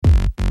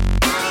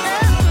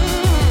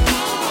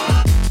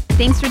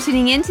Thanks for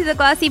tuning in to the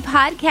Glossy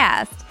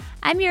Podcast.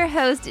 I'm your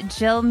host,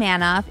 Jill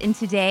Manoff, and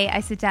today I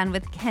sit down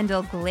with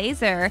Kendall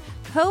Glazer,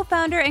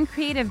 co-founder and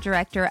creative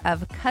director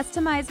of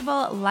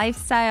customizable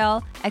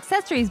lifestyle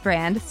accessories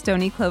brand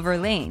Stoney Clover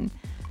Lane.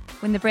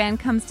 When the brand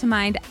comes to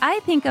mind,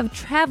 I think of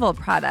travel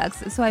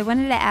products, so I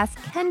wanted to ask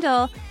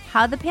Kendall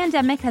how the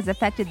pandemic has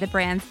affected the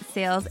brand's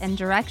sales and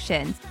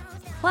direction.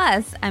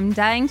 Plus, I'm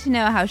dying to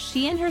know how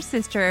she and her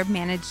sister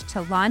managed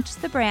to launch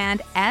the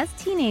brand as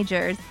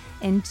teenagers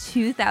in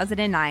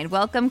 2009.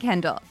 Welcome,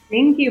 Kendall.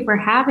 Thank you for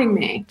having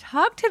me.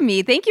 Talk to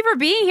me. Thank you for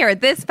being here.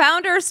 This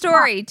founder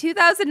story,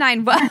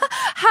 2009.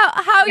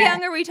 How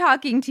young are we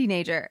talking,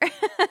 teenager?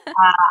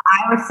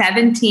 I was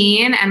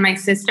 17, and my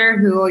sister,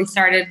 who we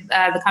started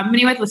the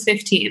company with, was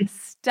 15.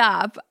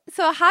 Stop.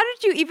 So how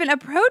did you even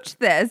approach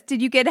this?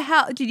 Did you get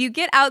help? Did you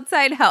get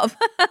outside help?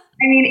 I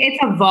mean, it's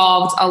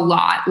evolved a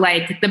lot.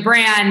 Like the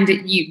brand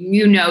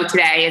you know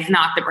today is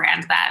not the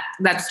brand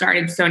that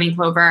started Stoney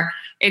Clover.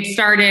 It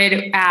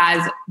started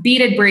as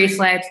beaded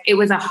bracelets. It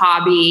was a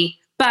hobby,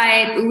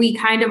 but we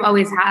kind of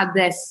always had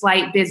this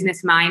slight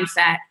business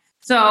mindset.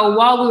 So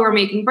while we were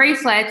making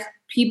bracelets,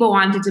 people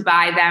wanted to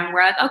buy them.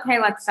 We're like, okay,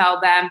 let's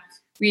sell them.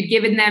 We'd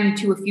given them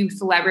to a few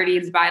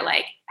celebrities by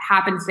like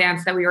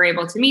happenstance that we were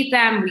able to meet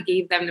them. We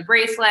gave them the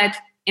bracelets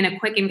in a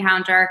quick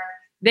encounter.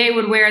 They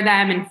would wear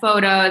them in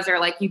photos or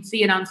like you'd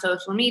see it on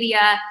social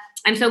media.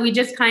 And so we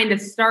just kind of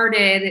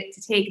started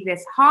to take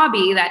this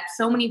hobby that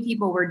so many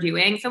people were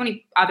doing. So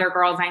many other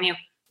girls I knew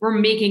were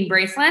making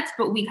bracelets,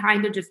 but we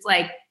kind of just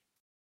like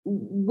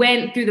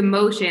went through the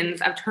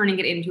motions of turning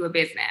it into a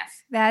business.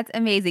 That's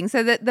amazing.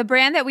 So the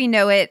brand that we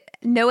know it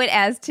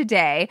as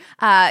today.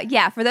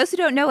 For those who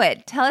don't know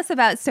it, tell us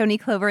about Stoney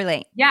Clover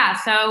Lane. Yeah,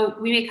 so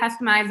we make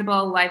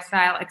customizable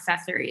lifestyle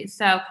accessories.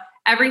 So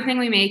everything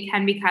we make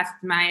can be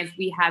customized.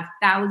 We have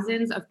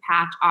thousands of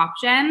patch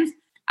options,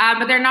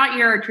 but they're not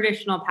your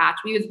traditional patch.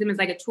 We use them as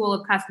like a tool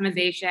of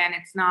customization.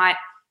 It's not,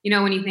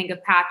 when you think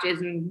of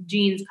patches and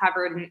jeans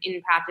covered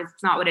in patches,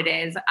 it's not what it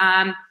is.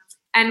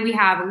 And we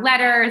have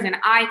letters and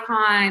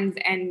icons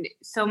and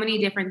so many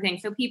different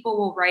things. So people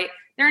will write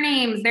their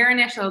names, their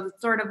initials.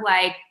 It's sort of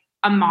like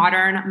a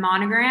modern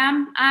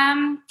monogram,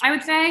 I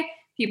would say.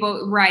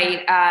 People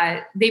write,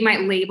 they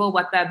might label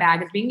what the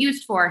bag is being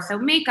used for. So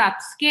makeup,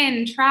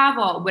 skin,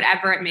 travel,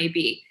 whatever it may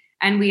be.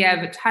 And we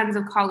have tons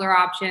of color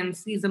options,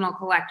 seasonal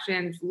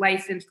collections,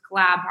 licensed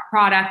collab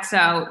products.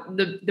 So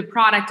the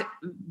product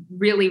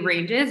really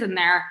ranges, and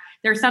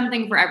there's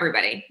something for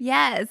everybody.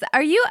 Yes.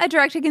 Are you a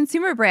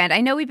direct-to-consumer brand?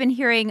 I know we've been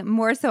hearing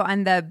more so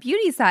on the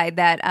beauty side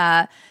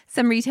that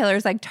some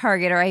retailers like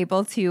Target are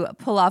able to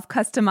pull off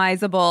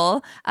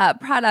customizable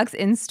products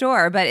in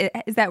store. But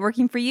is that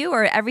working for you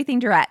or everything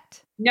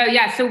direct? No,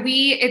 yeah. So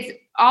it's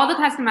all the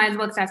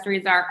customizable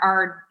accessories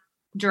are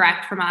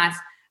direct from us.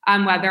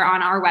 Whether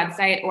on our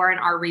website or in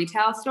our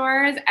retail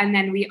stores. And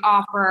then we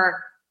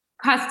offer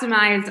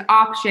customized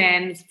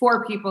options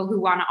for people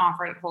who want to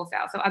offer it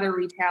wholesale. So other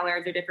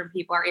retailers or different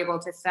people are able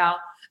to sell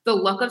the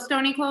look of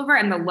Stoney Clover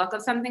and the look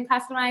of something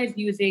customized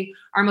using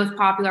our most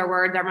popular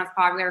words, our most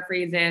popular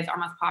phrases, our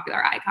most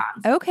popular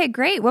icons. Okay,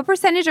 great. What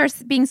percentage are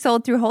being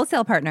sold through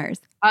wholesale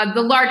partners?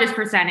 The largest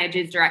percentage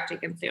is direct to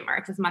consumer.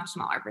 It's a much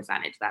smaller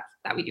percentage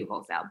that we do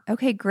wholesale.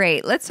 Okay,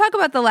 great. Let's talk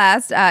about the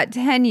last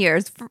 10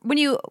 years. When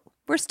you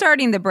were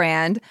starting the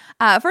brand,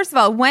 first of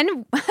all,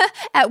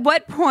 at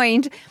what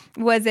point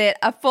was it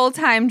a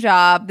full-time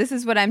job? This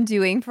is what I'm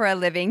doing for a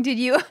living. Did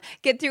you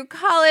get through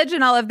college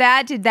and all of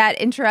that? Did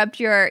that interrupt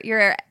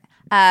your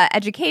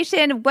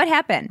education? What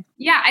happened?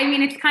 Yeah, I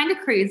mean, it's kind of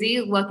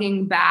crazy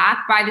looking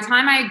back. By the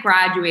time I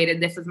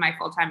graduated, this was my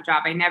full-time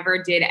job. I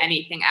never did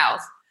anything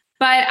else.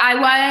 But I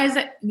was,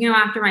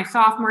 after my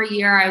sophomore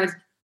year, I was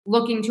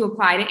looking to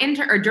apply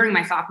to during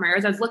my sophomore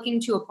years, I was looking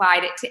to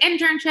apply to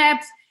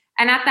internships.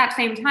 And at that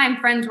same time,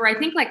 friends were, I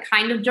think, like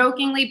kind of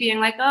jokingly being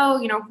like,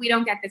 oh, if we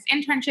don't get this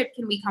internship,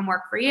 can we come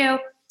work for you?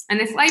 And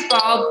this light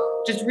bulb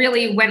just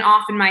really went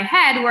off in my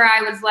head where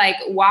I was like,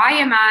 why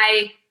am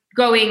I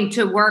going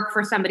to work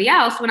for somebody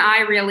else when I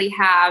really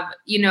have,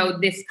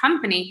 this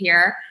company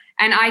here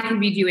and I can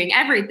be doing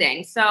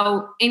everything?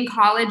 So in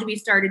college, we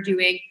started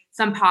doing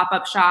some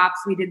pop-up shops.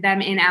 We did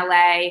them in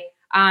LA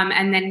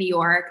and then New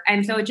York.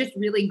 And so it just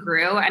really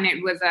grew. And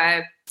it was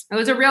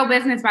a real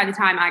business by the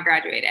time I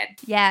graduated.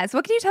 Yes.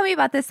 What can you tell me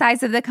about the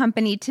size of the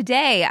company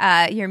today?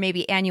 Your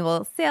maybe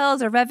annual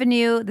sales or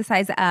revenue, the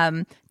size,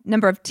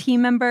 number of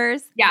team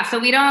members? Yeah. So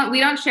we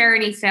don't share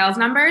any sales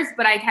numbers,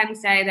 but I can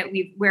say that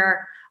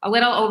we're a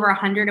little over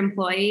 100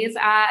 employees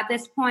at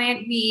this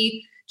point.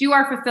 We do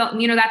our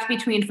that's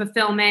between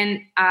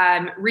fulfillment,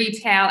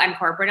 retail, and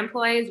corporate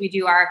employees. We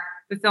do our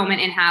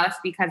fulfillment in-house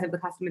because of the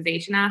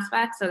customization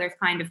aspect. So there's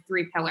kind of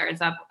three pillars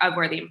of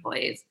where the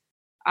employees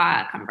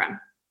come from.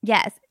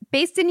 Yes.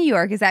 Based in New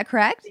York, is that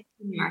correct?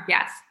 New York,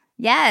 yes.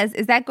 Yes.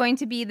 Is that going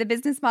to be the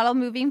business model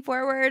moving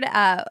forward?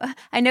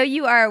 I know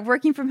you are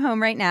working from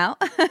home right now.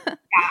 Yeah,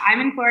 I'm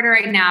in Florida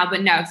right now,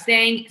 but no,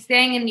 staying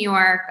in New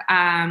York.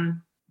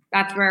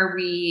 That's where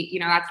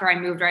that's where I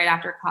moved right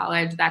after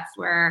college. That's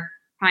where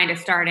kind of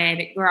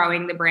started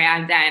growing the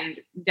brand, and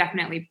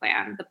definitely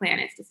the plan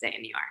is to stay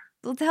in New York.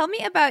 Well, tell me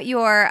about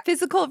your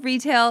physical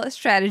retail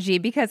strategy,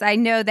 because I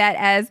know that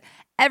as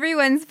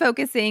everyone's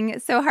focusing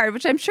so hard,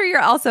 which I'm sure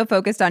you're also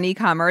focused on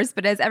e-commerce,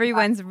 but as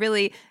everyone's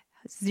really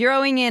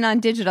zeroing in on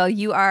digital,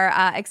 you are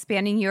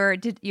expanding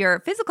your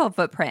physical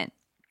footprint.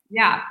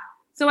 Yeah.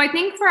 So I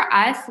think for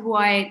us,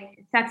 what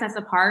sets us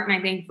apart, and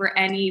I think for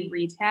any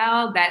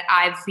retail that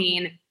I've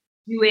seen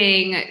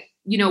doing,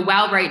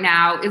 well right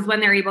now, is when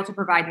they're able to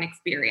provide an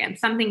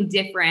experience, something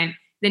different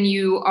than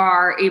you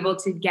are able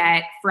to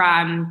get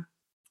from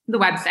the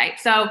website.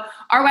 So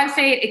our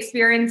website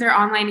experience, or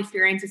online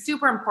experience, is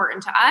super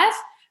important to us,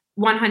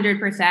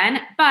 100%.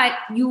 But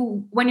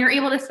when you're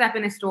able to step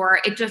in a store,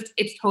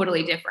 it's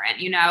totally different.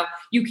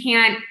 You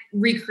can't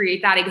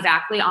recreate that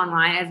exactly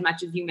online as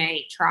much as you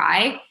may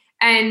try.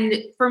 And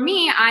for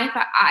me,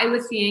 I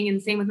was seeing,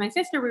 and same with my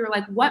sister, we were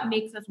like, what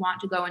makes us want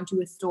to go into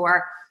a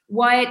store?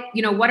 What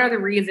are the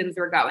reasons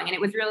we're going? And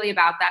it was really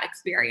about that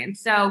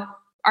experience. So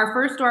our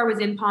first store was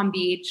in Palm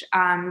Beach.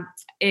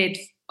 It's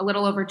a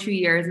little over 2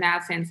 years now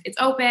since it's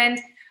opened.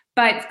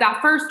 But that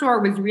first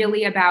store was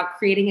really about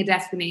creating a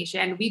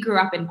destination. We grew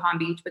up in Palm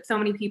Beach, but so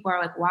many people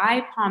are like,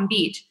 why Palm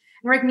Beach?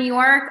 And we're like, New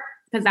York,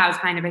 because that was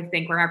kind of, I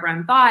think, where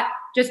everyone thought,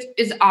 just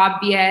is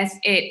obvious.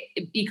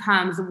 It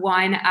becomes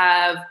one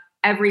of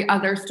every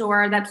other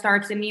store that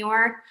starts in New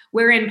York.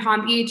 We're in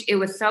Palm Beach. It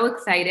was so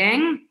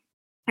exciting.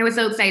 It was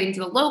so exciting to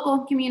the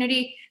local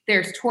community.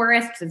 There's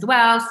tourists as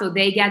well, so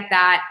they get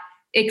that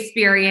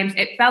experience.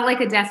 It felt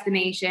like a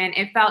destination.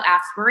 It felt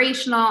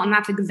aspirational, and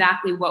that's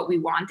exactly what we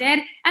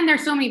wanted. And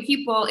there's so many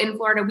people in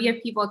Florida. We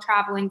have people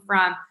traveling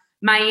from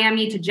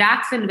Miami to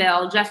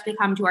Jacksonville just to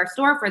come to our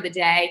store for the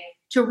day,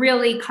 to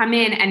really come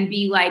in and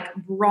be like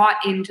brought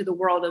into the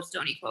world of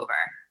Stoney Clover.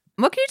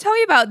 What can you tell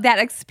me about that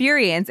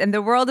experience and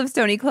the world of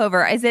Stoney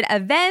Clover? Is it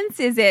events?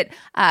 Is it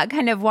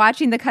kind of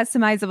watching the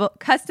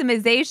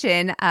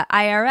customization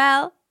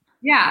IRL?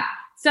 Yeah.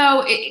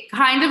 So it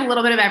kind of a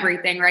little bit of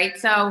everything, right?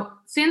 So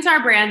since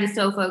our brand is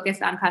so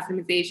focused on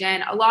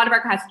customization, a lot of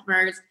our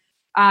customers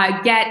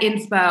get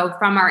inspo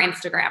from our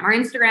Instagram. Our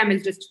Instagram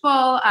is just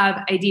full of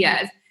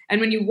ideas.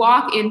 And when you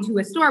walk into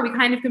a store, we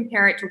kind of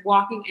compare it to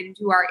walking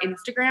into our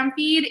Instagram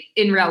feed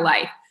in real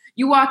life.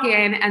 You walk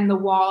in and the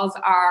walls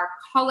are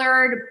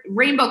colored,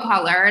 rainbow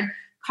colored,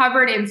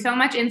 covered in so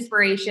much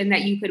inspiration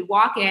that you could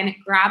walk in,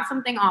 grab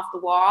something off the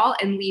wall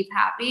and leave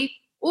happy.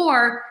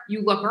 Or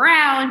you look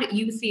around,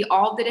 you see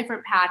all the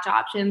different patch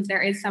options.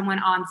 There is someone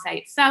on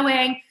site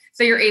sewing.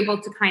 So you're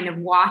able to kind of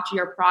watch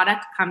your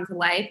product come to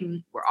life.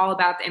 And we're all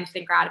about the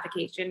instant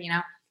gratification,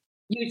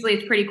 Usually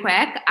it's pretty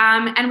quick.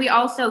 And we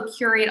also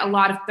curate a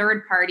lot of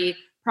third-party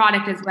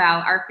product as well.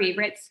 Our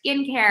favorite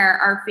skincare,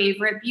 our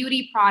favorite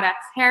beauty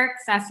products, hair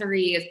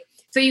accessories.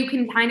 So you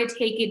can kind of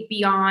take it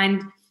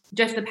beyond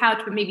just the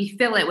pouch, but maybe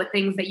fill it with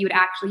things that you would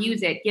actually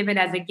use it, give it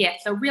as a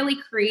gift. So really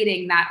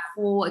creating that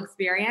whole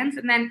experience.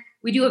 And then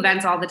we do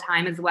events all the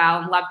time as well,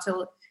 and love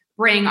to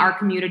bring our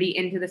community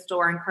into the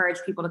store, encourage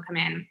people to come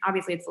in.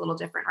 Obviously it's a little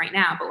different right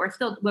now, but we're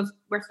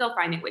still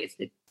finding ways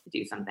to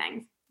do some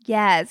things.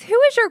 Yes. Who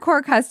is your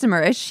core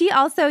customer? Is she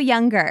also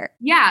younger?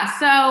 Yeah.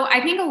 So I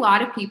think a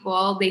lot of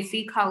people, they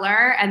see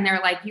color and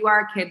they're like, you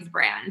are a kids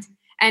brand.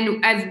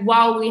 And as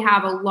while we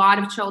have a lot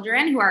of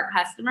children who are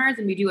customers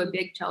and we do a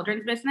big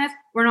children's business,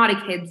 we're not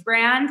a kids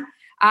brand.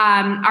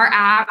 Our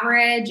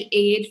average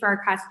age for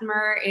our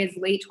customer is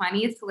late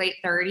 20s to late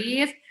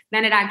 30s.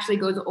 Then it actually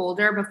goes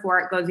older before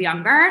it goes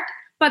younger.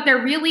 But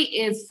there really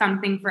is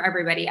something for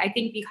everybody. I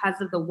think because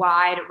of the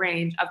wide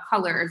range of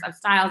colors, of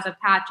styles, of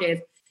patches,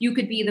 you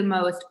could be the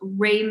most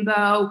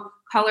rainbow,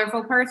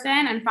 colorful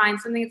person and find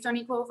something at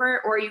Stoney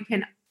Clover, or you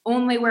can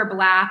only wear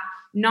black,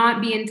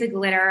 not be into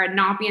glitter,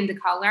 not be into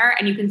color,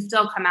 and you can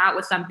still come out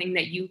with something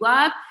that you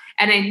love.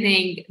 And I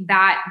think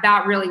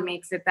that really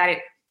makes it that it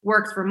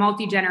works for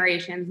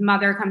multi-generations.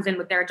 Mother comes in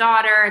with their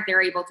daughter,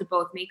 they're able to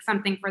both make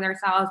something for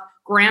themselves.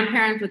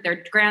 Grandparents with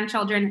their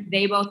grandchildren,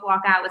 they both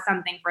walk out with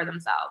something for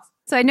themselves.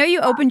 So I know you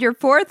opened your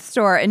fourth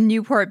store in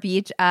Newport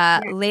Beach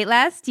late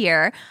last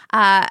year.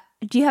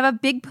 Do you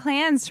have big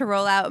plans to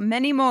roll out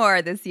many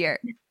more this year?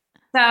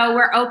 So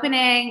we're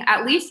opening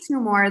at least 2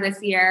 more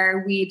this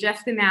year. We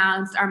just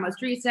announced our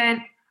most recent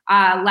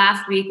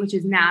last week, which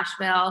is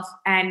Nashville.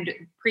 And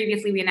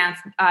previously we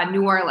announced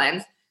New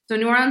Orleans. So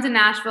New Orleans and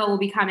Nashville will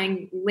be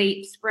coming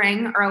late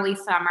spring, early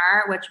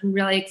summer, which I'm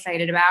really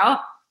excited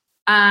about.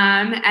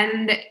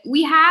 And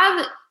we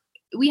have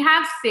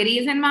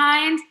cities in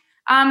mind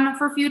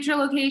for future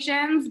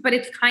locations, but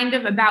it's kind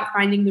of about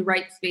finding the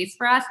right space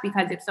for us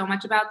because it's so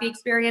much about the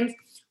experience.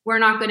 We're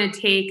not going to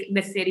take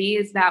the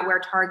cities that we're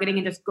targeting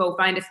and just go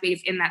find a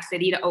space in that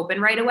city to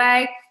open right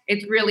away.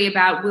 It's really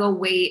about we'll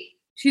wait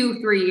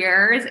 2-3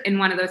 years in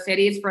one of those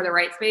cities for the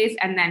right space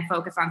and then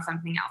focus on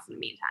something else in the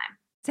meantime.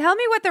 Tell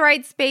me what the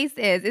right space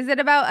is. Is it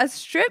about a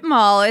strip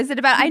mall? Is it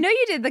about, I know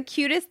you did the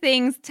cutest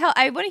things.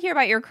 I want to hear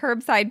about your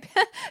curbside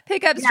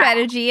pickup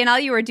strategy and all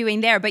you were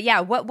doing there. But yeah,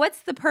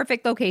 what's the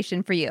perfect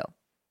location for you?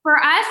 For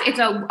us, it's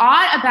a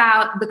lot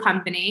about the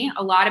company,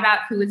 a lot about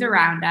who is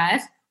around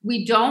us.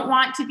 we don't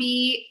want to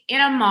be in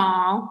a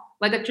mall,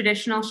 like a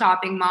traditional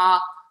shopping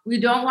mall. We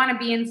don't want to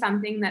be in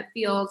something that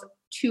feels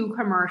too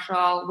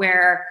commercial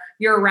where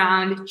you're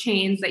around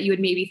chains that you would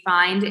maybe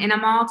find in a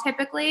mall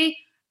typically.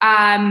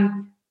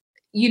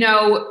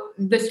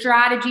 The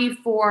strategy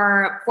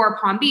for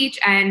Palm Beach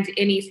and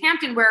in East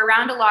Hampton, we're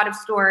around a lot of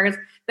stores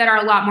that are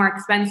a lot more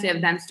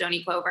expensive than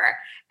Stoney Clover.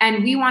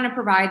 And we want to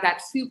provide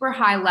that super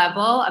high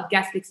level of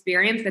guest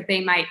experience that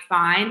they might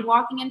find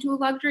walking into a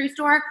luxury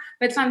store,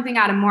 but something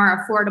at a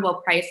more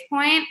affordable price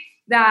point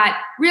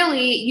that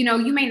really,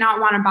 you may not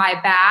want to buy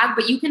a bag,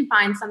 but you can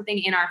find something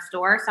in our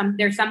store.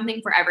 There's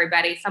something for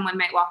everybody. Someone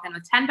might walk in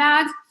with 10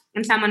 bags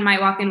and someone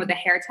might walk in with a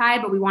hair tie,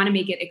 but we want to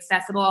make it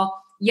accessible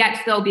yet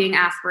still being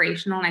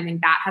aspirational. And I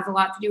think that has a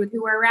lot to do with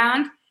who we're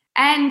around.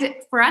 And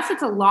for us,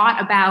 it's a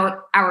lot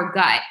about our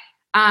gut.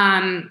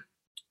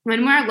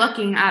 When we're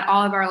looking at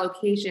all of our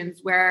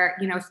locations where,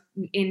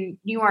 in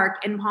New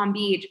York, in Palm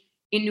Beach,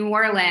 in New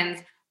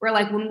Orleans, we're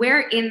like, when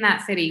we're in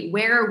that city,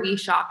 where are we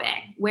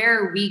shopping? Where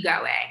are we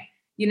going?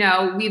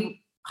 We've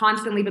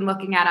constantly been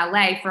looking at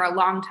LA for a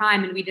long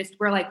time. And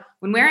we're like,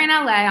 when we're in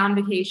LA on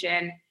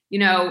vacation,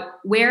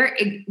 where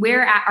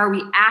are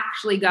we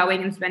actually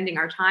going and spending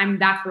our time?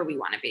 That's where we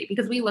want to be,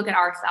 because we look at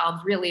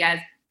ourselves really as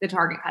the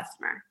target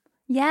customer.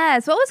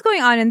 Yes. What was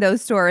going on in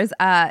those stores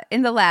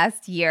in the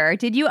last year?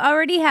 Did you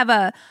already have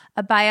a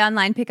buy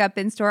online, pick up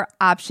in store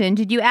option?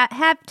 Did you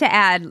have to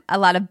add a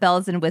lot of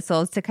bells and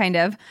whistles to kind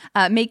of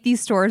make these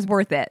stores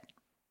worth it?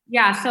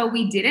 Yeah, so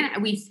we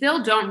didn't. We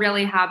still don't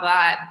really have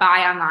a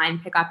buy online,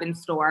 pick up in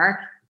store.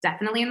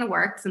 Definitely in the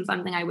works and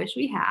something I wish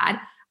we had.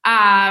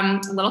 A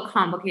little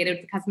complicated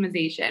with the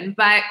customization,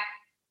 but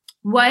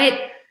what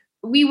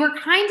we were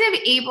kind of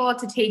able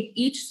to take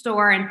each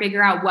store and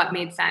figure out what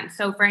made sense.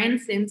 So for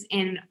instance,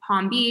 in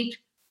Palm Beach,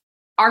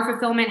 our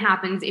fulfillment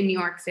happens in New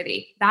York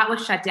City. That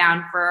was shut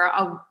down for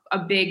a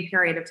big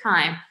period of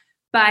time.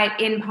 But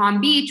in Palm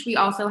Beach, we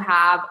also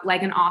have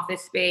like an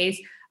office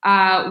space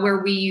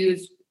where we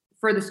use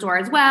for the store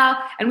as well.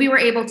 And we were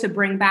able to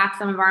bring back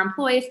some of our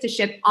employees to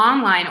ship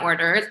online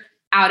orders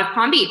out of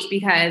Palm Beach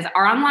because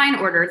our online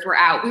orders were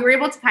out. We were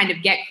able to kind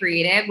of get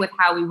creative with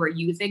how we were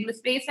using the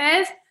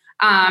spaces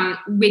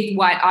with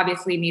what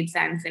obviously made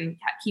sense and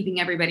keeping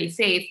everybody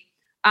safe,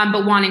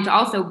 but wanting to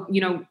also,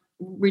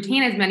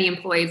 retain as many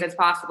employees as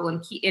possible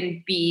and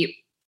be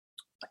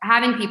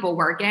having people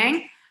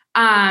working.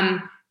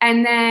 And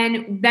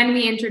then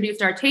we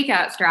introduced our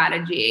takeout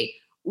strategy,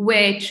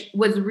 which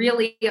was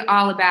really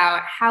all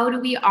about how do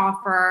we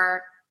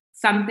offer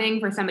something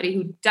for somebody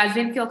who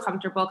doesn't feel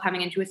comfortable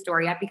coming into a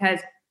store yet, because,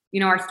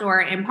 our store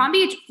in Palm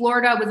Beach,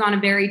 Florida, was on a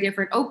very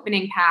different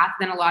opening path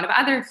than a lot of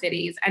other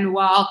cities. And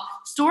while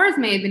stores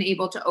may have been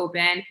able to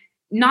open,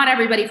 not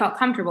everybody felt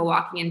comfortable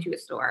walking into a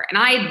store. And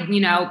I,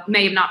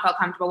 may have not felt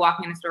comfortable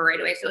walking in a store right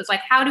away. So it's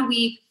like, how do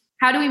we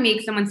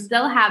make someone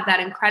still have that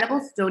incredible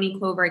Stoney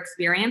Clover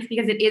experience?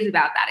 Because it is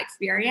about that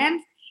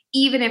experience,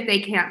 even if they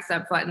can't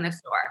step foot in the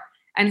store.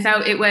 And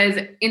so it was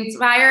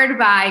inspired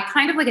by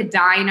kind of like a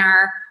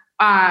diner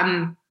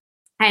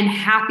and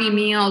Happy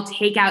Meal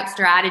takeout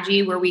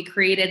strategy where we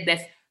created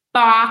this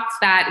box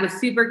that was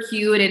super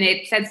cute and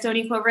it said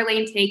Stoney Clover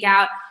Lane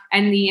takeout.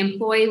 And the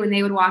employee, when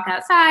they would walk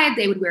outside,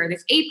 they would wear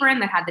this apron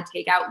that had the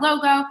takeout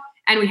logo.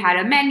 And we had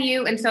a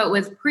menu. And so it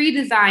was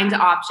pre-designed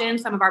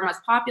options, some of our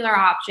most popular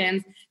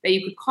options that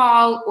you could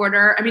call,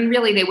 order. I mean,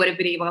 really, they would have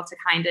been able to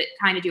kind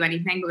of do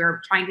anything. We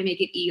were trying to make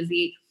it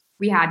easy.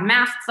 We had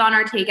masks on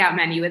our takeout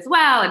menu as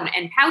well,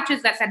 and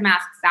pouches that said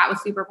masks. That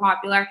was super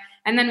popular.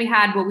 And then we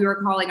had what we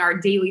were calling our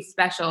daily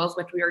specials,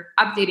 which we were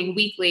updating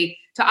weekly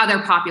to other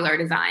popular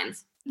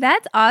designs.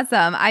 That's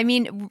awesome. I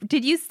mean,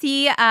 did you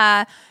see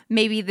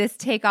maybe this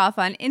take off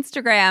on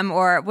Instagram,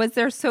 or was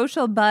there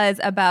social buzz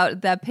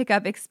about the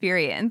pickup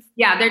experience?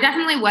 Yeah, there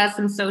definitely was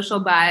some social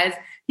buzz.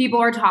 People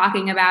were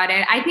talking about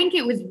it. I think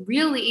it was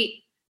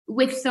really,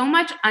 with so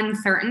much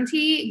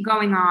uncertainty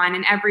going on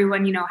and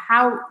everyone,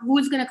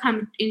 who's going to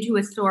come into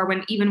a store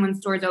even when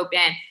stores open?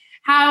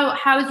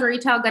 How is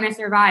retail going to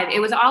survive? It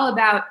was all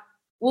about,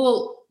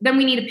 well, then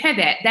we need to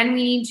pivot. Then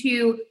we need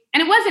to,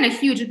 and it wasn't a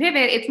huge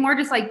pivot. It's more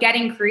just like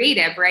getting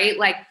creative, right?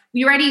 Like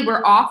we already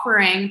were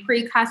offering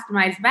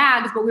pre-customized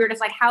bags, but we were just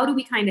like, how do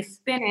we kind of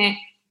spin it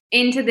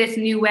into this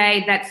new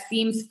way that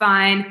seems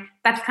fun,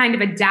 that's kind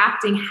of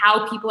adapting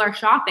how people are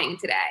shopping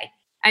today?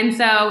 And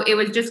so it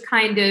was just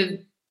kind of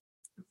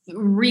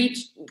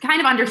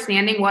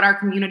understanding what our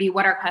community,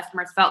 what our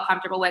customers felt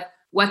comfortable with,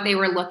 what they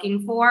were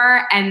looking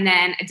for, and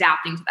then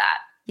adapting to that.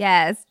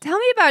 Yes. Tell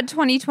me about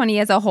 2020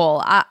 as a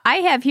whole.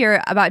 I have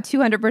here about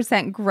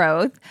 200%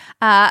 growth.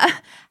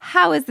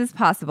 How is this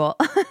possible?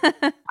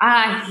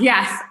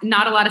 Yes,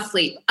 not a lot of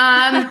sleep.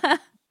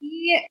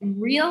 We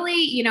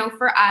really,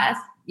 for us,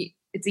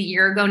 it's a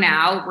year ago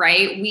now,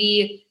 right?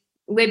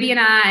 Libby and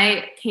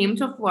I came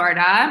to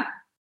Florida.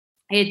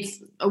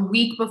 It's a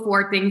week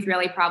before things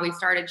really probably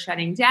started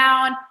shutting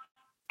down.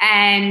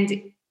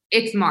 And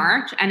it's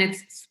March and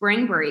it's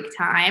spring break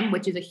time,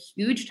 which is a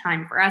huge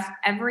time for us.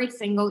 Every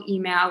single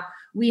email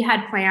we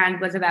had planned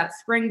was about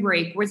spring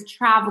break, was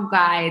travel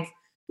guides,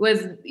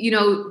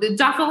 the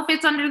duffel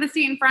fits under the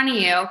seat in front of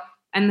you.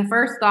 And the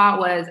first thought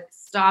was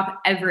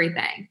stop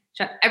everything,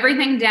 shut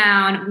everything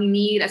down. We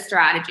need a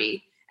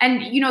strategy.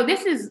 And,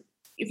 this is,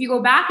 if you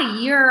go back a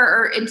year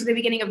or into the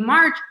beginning of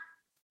March,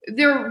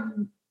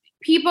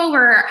 people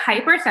were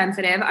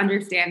hypersensitive,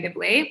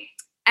 understandably,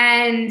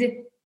 and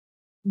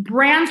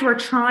brands were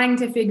trying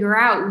to figure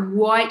out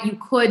what you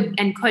could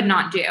and could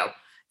not do.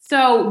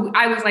 So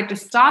I was like,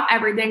 just stop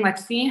everything.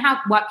 Let's see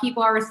what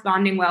people are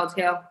responding well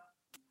to.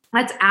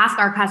 Let's ask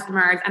our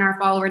customers and our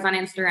followers on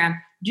Instagram,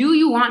 do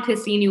you want to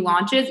see new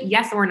launches?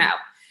 Yes or no?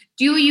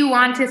 Do you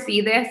want to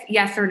see this?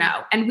 Yes or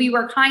no? And we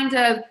were kind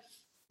of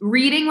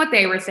reading what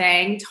they were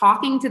saying,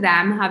 talking to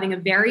them, having a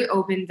very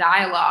open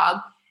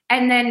dialogue.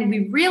 And then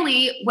we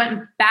really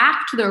went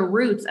back to the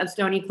roots of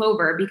Stoney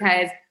Clover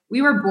because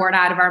we were bored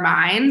out of our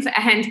minds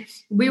and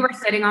we were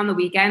sitting on the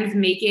weekends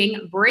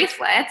making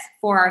bracelets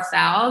for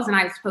ourselves. And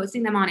I was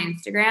posting them on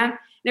Instagram and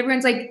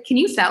everyone's like, can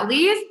you sell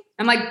these?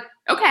 I'm like,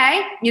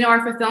 okay.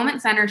 Our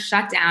fulfillment center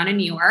shut down in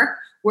New York.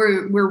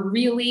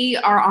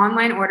 Our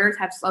online orders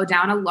have slowed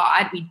down a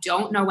lot. We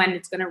don't know when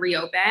it's going to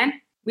reopen.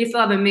 We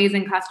still have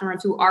amazing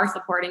customers who are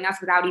supporting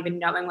us without even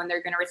knowing when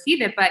they're going to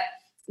receive it. But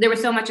there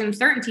was so much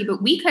uncertainty,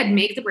 but we could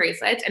make the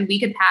bracelets and we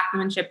could pack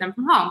them and ship them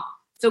from home.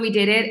 So we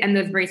did it. And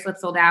those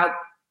bracelets sold out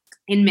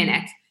in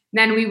minutes.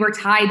 Then we were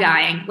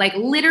tie-dyeing like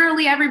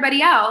literally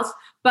everybody else.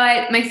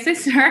 But my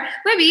sister,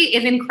 Libby,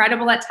 is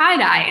incredible at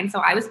tie-dye. And so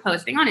I was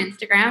posting on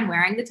Instagram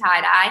wearing the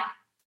tie-dye.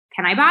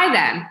 Can I buy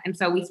them? And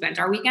so we spent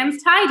our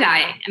weekends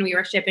tie-dyeing and we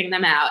were shipping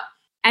them out.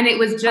 And it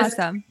was just,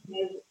 awesome.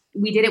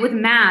 We did it with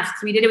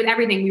masks. We did it with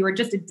everything. We were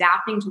just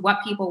adapting to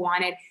what people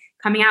wanted,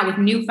 coming out with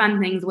new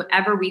fun things,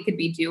 whatever we could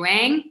be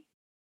doing.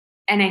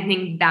 And I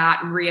think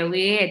that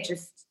really,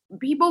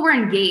 people were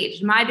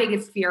engaged. My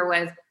biggest fear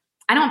was,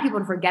 I don't want people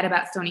to forget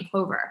about Stoney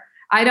Clover.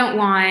 I don't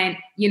want,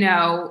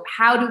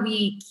 how do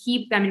we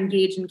keep them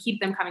engaged and keep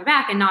them coming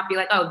back and not be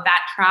like, oh,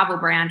 that travel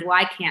brand, well,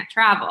 I can't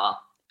travel.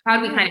 How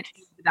do we kind of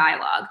change the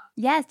dialogue?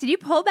 Yes. Did you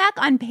pull back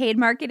on paid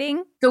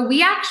marketing? So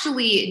we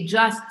actually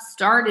just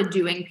started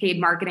doing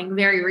paid marketing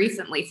very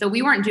recently. So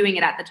we weren't doing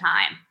it at the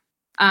time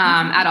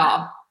at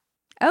all.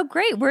 Oh,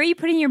 great. Where are you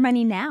putting your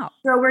money now?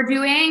 So we're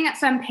doing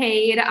some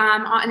paid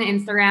on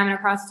Instagram and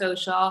across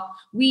social.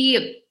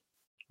 We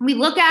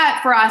look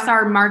at, for us,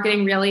 our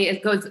marketing really,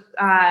 it goes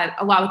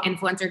a lot with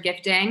influencer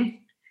gifting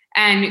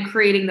and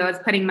creating those,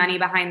 putting money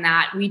behind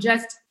that. We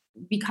just,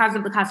 because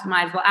of the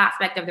customizable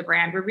aspect of the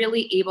brand, we're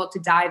really able to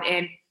dive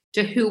in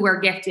to who we're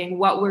gifting,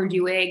 what we're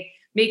doing,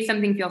 make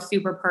something feel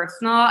super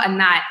personal. And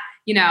that,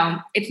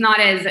 it's not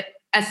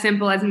as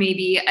simple as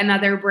maybe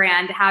another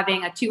brand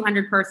having a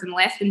 200 person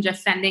list and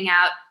just sending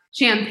out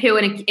shampoo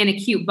in a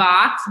cute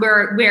box.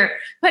 We're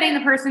putting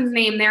the person's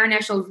name, their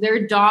initials,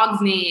 their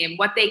dog's name,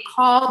 what they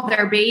call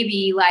their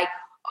baby, like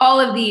all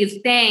of these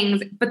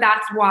things. But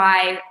that's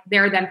why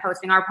they're then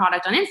posting our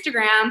product on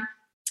Instagram,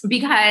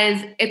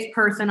 because it's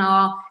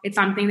personal. It's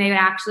something they would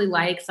actually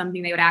like,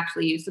 something they would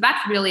actually use. So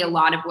that's really a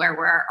lot of where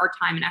our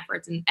time and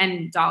efforts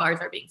and dollars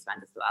are being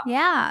spent as well.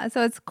 Yeah.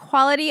 So it's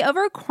quality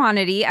over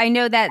quantity. I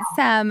know that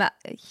some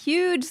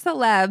huge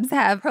celebs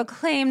have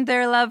proclaimed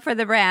their love for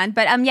the brand,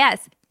 but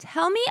yes,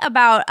 tell me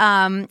about,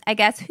 I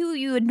guess, who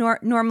you would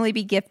normally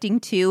be gifting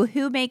to,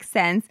 who makes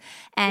sense,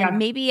 and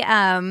maybe,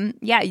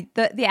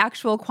 the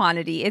actual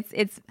quantity.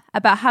 It's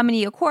about how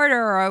many a quarter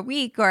or a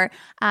week or,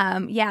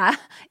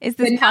 is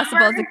this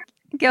possible to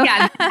go?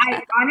 Yeah,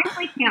 I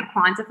honestly can't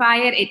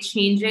quantify it. It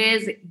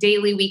changes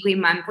daily, weekly,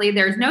 monthly.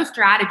 There's no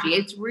strategy.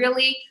 It's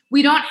really,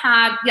 we don't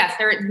have,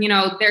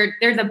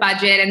 there's a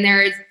budget and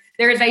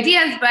there's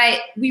ideas, but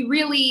we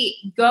really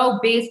go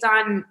based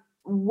on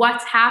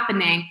what's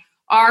happening.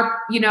 Are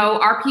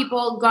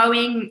people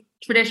going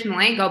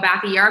traditionally, go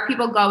back a year, are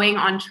people going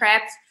on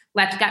trips?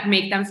 Let's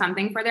make them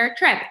something for their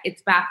trip.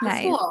 It's back to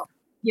school.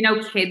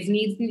 Kids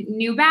need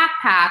new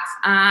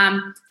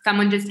backpacks.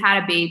 Someone just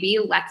had a baby.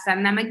 Let's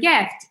send them a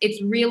gift.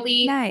 It's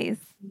really nice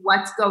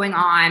what's going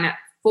on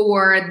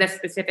for the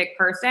specific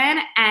person.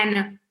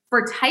 And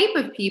for type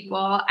of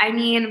people, I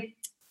mean,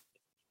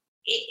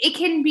 it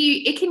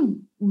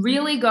can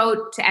really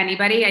go to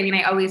anybody. I mean,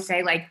 I always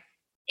say, like,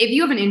 if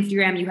you have an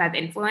Instagram, you have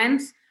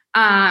influence.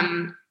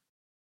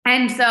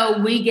 And so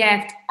we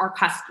gift our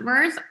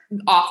customers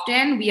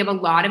often. We have a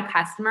lot of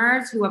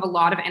customers who have a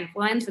lot of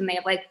influence, and they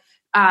have like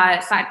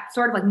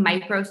sort of like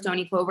micro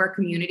Stoney Clover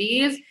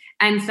communities.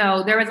 And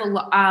so there was a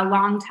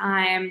long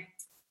time,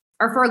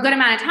 or for a good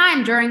amount of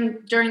time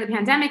during the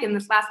pandemic in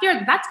this last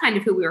year, that's kind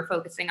of who we were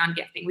focusing on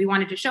gifting. We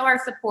wanted to show our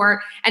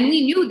support, and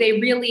we knew they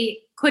really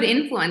could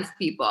influence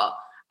people.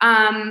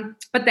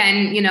 But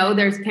then,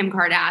 there's Kim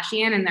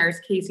Kardashian and there's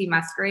Casey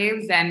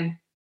Musgraves and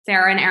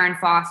Sarah and Aaron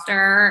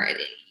Foster.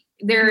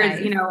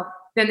 There's,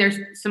 then there's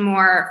some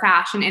more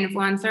fashion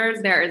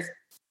influencers. There's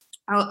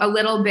a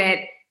little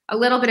bit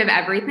of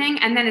everything.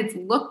 And then it's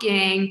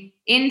looking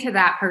into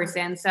that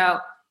person. So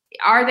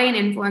are they an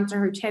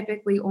influencer who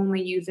typically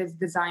only uses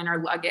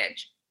designer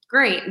luggage?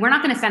 Great. We're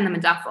not going to send them a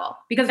duffel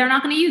because they're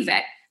not going to use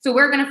it. So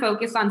we're going to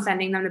focus on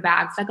sending them the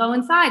bags that go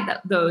inside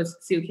those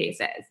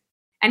suitcases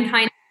and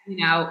kind of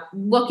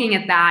looking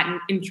at that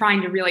and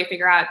trying to really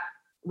figure out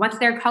what's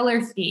their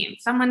color scheme.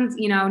 Someone's,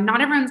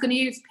 not everyone's going to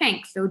use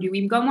pink. So do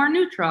we go more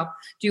neutral?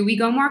 Do we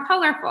go more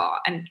colorful?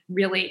 And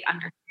really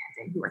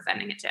understanding who we're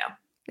sending it to.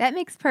 That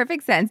makes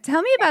perfect sense.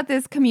 Tell me about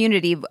this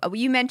community.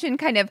 You mentioned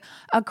kind of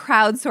a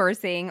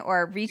crowdsourcing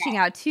or reaching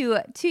out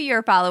to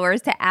your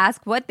followers to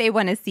ask what they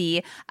want to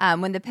see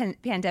when the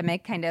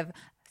pandemic kind of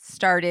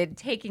started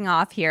taking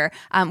off here.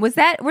 Were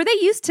they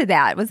used to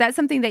that? Was that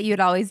something that you had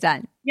always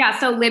done? Yeah.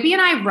 So Libby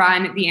and I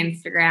run the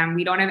Instagram.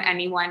 We don't have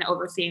anyone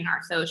overseeing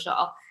our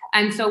social.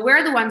 And so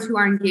we're the ones who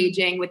are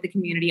engaging with the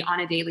community on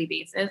a daily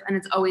basis. And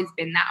it's always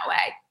been that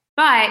way.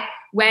 But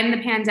when the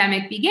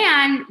pandemic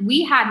began,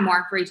 we had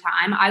more free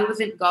time. I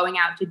wasn't going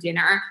out to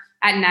dinner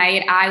at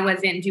night. I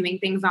wasn't doing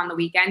things on the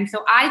weekend.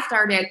 So I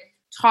started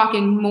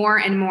talking more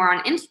and more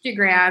on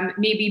Instagram,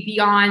 maybe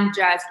beyond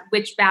just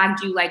which bag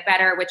do you like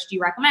better, which do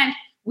you recommend.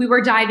 We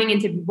were diving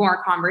into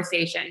more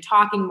conversation,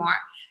 talking more.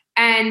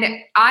 And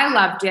I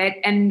loved it.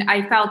 And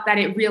I felt that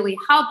it really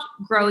helped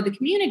grow the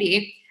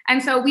community.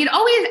 And so we'd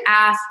always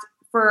asked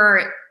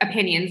for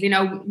opinions.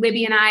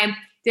 Libby and I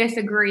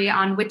disagree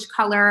on which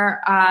color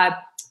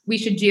we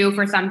should do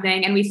for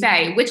something. And we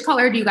say, which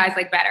color do you guys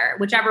like better?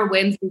 Whichever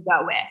wins, we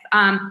go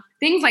with.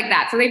 Things like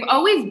that. So they've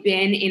always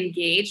been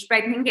engaged, but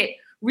I think it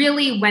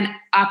really went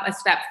up a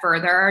step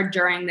further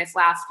during this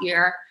last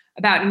year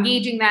about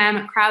engaging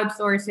them,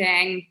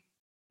 crowdsourcing,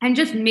 and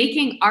just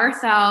making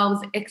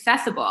ourselves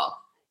accessible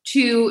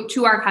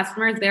to our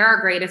customers. They're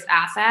our greatest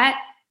asset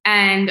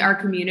and our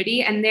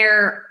community, and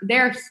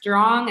they're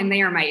strong and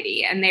they are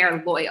mighty and they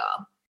are loyal.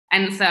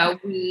 And so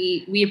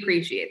we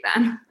appreciate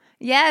them.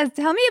 Yes.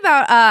 Tell me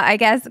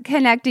about,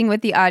 connecting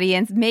with the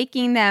audience,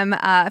 making them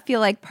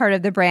feel like part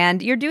of the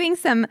brand. You're doing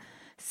some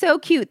so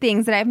cute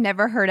things that I've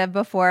never heard of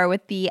before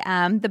with the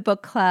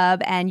book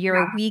club and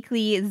your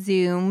weekly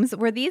Zooms.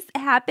 Were these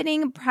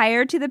happening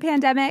prior to the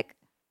pandemic?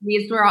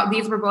 These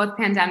were both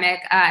pandemic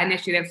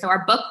initiatives. So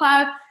our book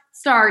club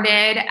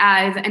started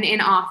as an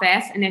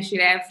in-office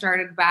initiative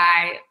started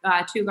by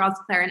two girls,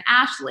 Claire and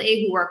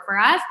Ashley, who work for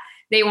us.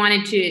 They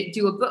wanted to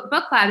do a book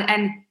club,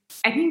 and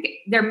I think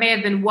there may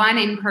have been one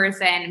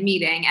in-person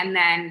meeting, and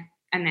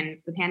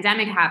then the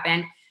pandemic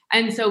happened.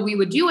 And so we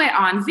would do it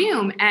on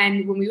Zoom.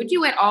 And when we would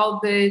do it, all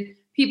the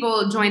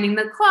people joining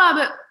the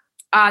club,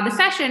 the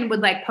session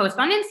would post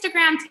on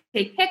Instagram,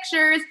 take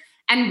pictures,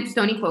 and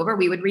Stoney Clover,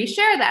 we would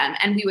reshare them.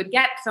 And we would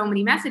get so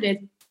many messages.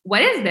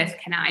 What is this?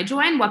 Can I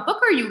join? What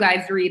book are you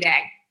guys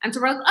reading? And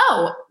so we're like,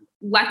 oh,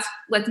 let's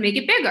make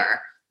it bigger.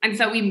 And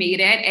so we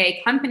made it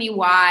a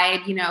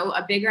company-wide,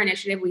 a bigger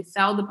initiative. We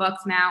sell the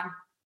books now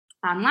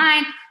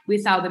online. We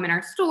sell them in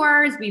our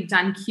stores. We've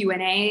done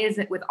Q&As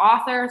with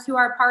authors who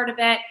are part of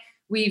it.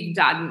 We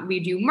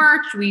do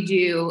merch. We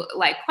do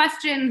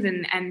questions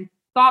and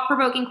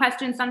thought-provoking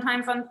questions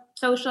sometimes on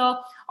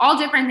social, all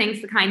different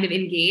things to kind of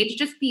engage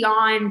just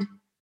beyond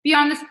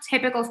this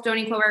typical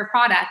Stoney Clover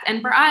product.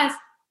 And for us,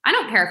 I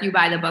don't care if you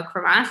buy the book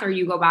from us or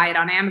you go buy it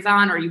on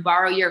Amazon or you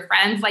borrow your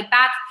friends.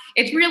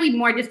 It's really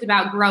more just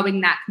about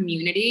growing that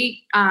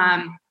community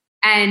and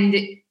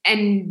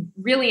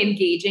really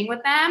engaging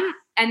with them.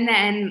 And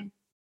then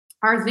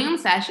our Zoom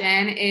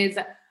session is,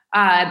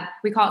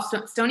 we call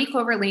it Stoney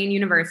Clover Lane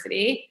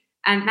University.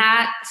 And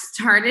that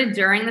started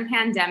during the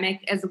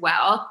pandemic as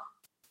well.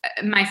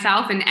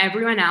 Myself and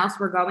everyone else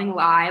were going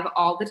live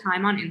all the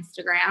time on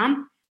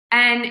Instagram.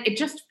 And it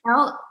just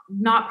felt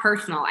not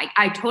personal.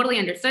 I totally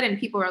understood and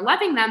people were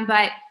loving them,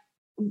 but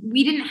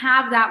we didn't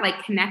have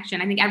that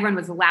connection. I think everyone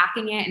was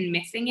lacking it and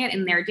missing it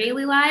in their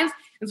daily lives.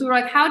 And so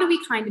we're how do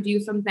we kind of do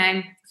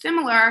something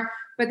similar,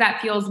 but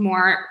that feels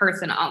more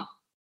personal?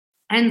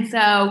 And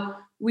so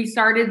we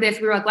started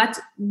this. We were let's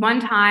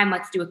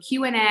do a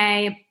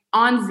Q&A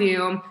on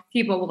Zoom.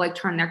 People will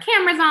turn their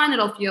cameras on.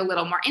 It'll feel a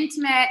little more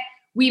intimate.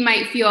 We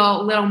might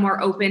feel a little more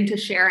open to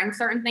sharing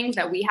certain things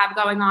that we have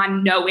going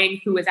on,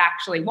 knowing who is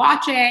actually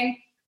watching.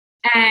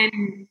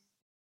 And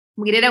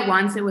we did it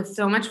once. It was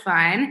so much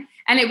fun.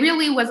 And it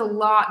really was a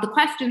lot. The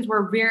questions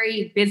were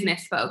very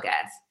business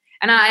focused.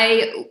 And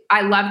I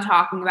love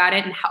talking about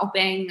it and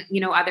helping,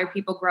 other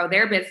people grow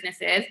their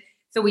businesses.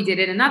 So we did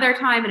it another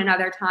time,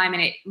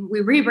 and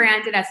we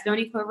rebranded as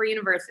Stoney Clover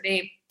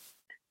University,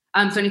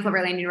 Stoney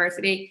Clover Lane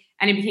University.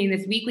 And it became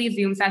this weekly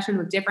Zoom session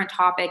with different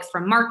topics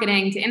from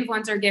marketing to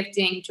influencer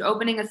gifting to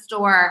opening a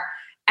store.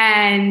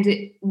 And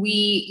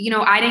we,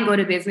 I didn't go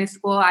to business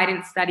school. I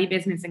didn't study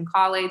business in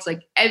college.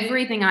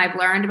 Everything I've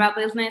learned about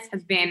business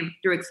has been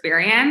through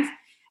experience.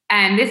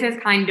 And this is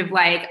kind of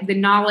the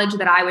knowledge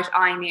that I wish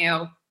I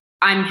knew.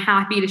 I'm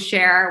happy to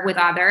share with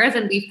others.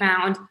 And we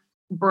found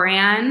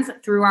brands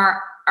through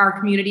our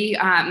community,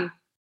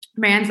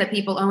 brands that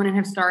people own and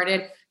have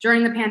started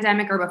during the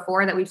pandemic or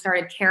before that we've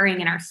started carrying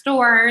in our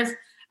stores.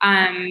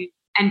 And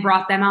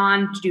brought them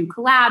on to do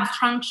collabs,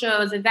 trunk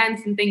shows,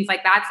 events, and things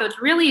like that. So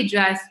it's really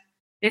just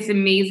this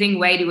amazing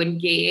way to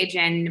engage.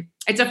 And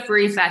it's a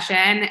free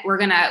session. We're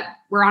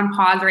on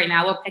pause right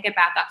now. We'll pick it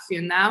back up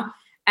soon though.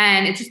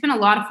 And it's just been a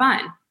lot of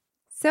fun.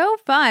 So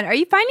fun. Are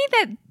you finding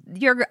that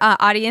your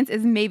audience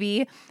is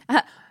maybe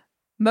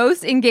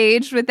most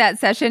engaged with that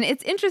session.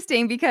 It's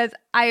interesting because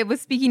I was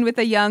speaking with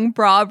a young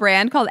bra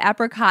brand called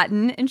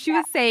Apricotton, and she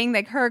was saying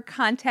like her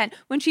content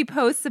when she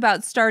posts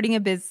about starting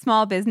a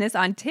small business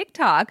on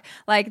TikTok,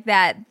 like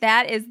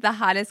that is the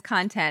hottest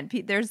content.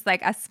 There's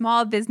like a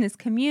small business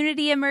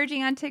community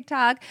emerging on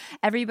TikTok.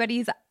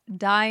 Everybody's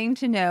dying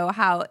to know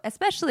how,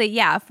 especially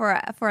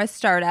for a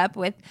startup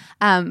with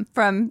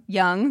from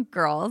young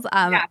girls,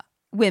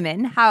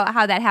 women,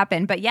 how that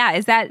happened. But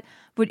is that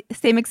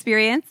same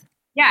experience?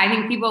 Yeah, I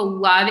think people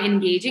love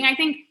engaging. I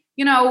think,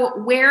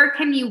 where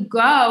can you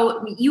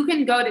go? You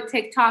can go to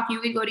TikTok,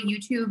 you can go to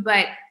YouTube,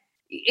 but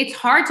it's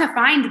hard to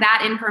find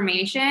that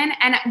information.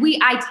 And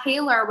I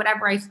tailor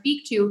whatever I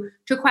speak to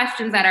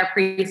questions that are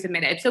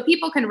pre-submitted. So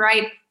people can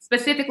write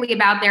specifically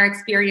about their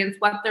experience,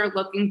 what they're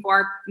looking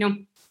for.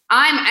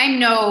 I'm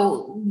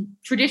no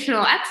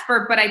traditional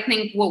expert, but I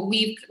think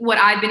what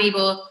I've been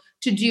able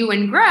to do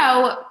and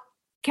grow,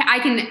 I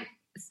can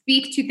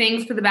speak to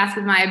things to the best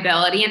of my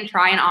ability and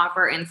try and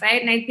offer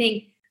insight. And I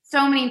think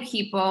so many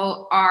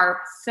people are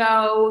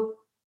so,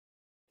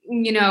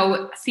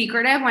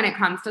 secretive when it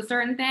comes to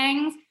certain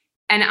things.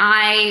 And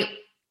I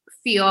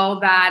feel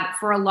that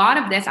for a lot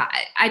of this,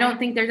 I don't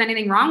think there's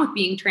anything wrong with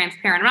being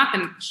transparent. I'm not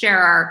going to share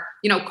our,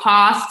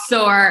 costs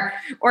or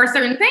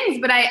certain things,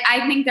 but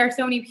I think there's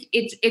so many,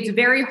 it's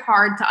very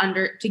hard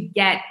to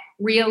get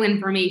real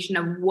information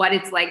of what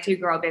it's like to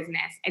grow a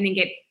business. I think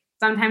it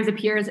sometimes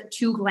appears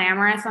too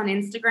glamorous on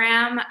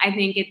Instagram. I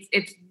think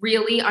it's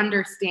really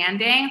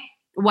understanding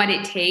what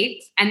it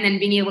takes and then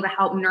being able to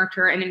help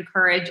nurture and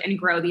encourage and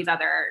grow these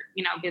other,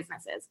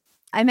 businesses.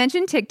 I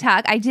mentioned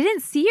TikTok. I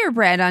didn't see your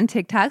brand on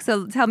TikTok,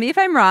 so tell me if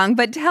I'm wrong,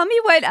 but tell me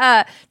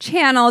what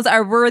channels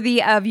are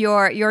worthy of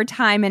your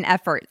time and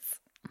efforts.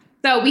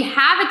 So we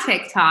have a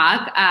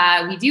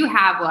TikTok. We do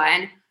have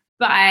one.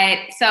 But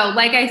so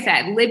like I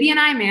said, Libby and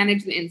I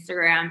manage the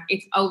Instagram.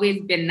 It's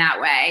always been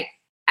that way.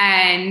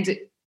 And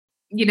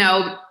we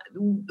know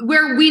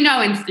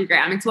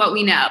Instagram. It's what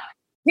we know.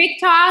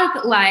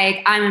 TikTok,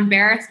 like, I'm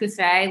embarrassed to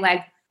say,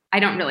 like, I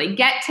don't really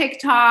get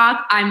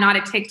TikTok. I'm not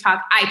a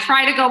TikTok. I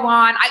try to go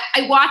on.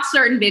 I watch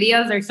certain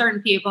videos. There's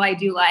certain people I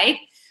do like,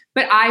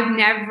 but I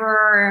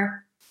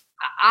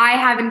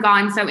haven't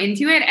gone so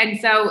into it. And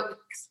so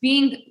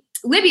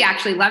Libby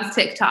actually loves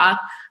TikTok.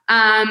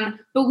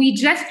 But we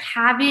just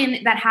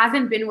that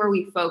hasn't been where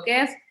we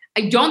focus.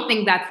 I don't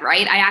think that's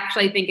right. I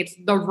actually think it's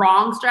the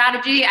wrong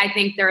strategy. I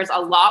think there's a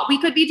lot we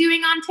could be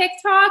doing on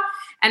TikTok.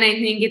 And I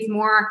think it's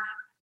more,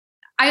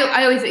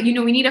 I always,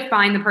 we need to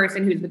find the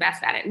person who's the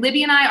best at it.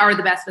 Libby and I are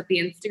the best with the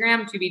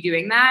Instagram to be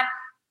doing that.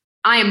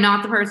 I am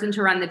not the person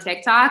to run the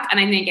TikTok. And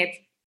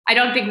I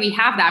don't think we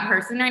have that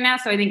person right now.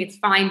 So I think it's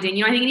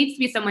finding, I think it needs to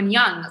be someone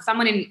young,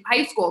 someone in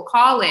high school,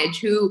 college,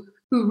 who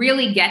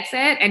really gets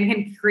it and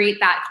can create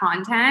that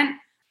content.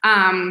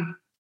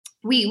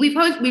 We've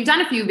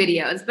done a few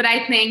videos, but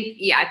I think,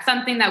 it's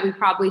something that we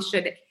probably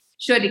should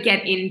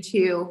get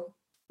into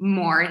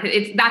more.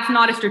 That's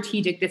not a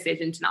strategic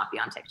decision to not be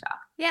on TikTok.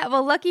 Yeah,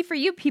 well, lucky for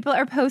you, people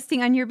are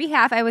posting on your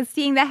behalf. I was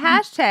seeing the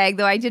hashtag,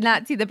 though I did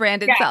not see the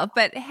brand itself.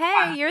 But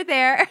hey, you're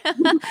there.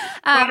 Got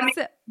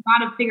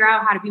to figure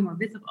out how to be more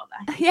visible.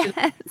 Yes.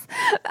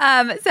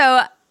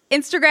 So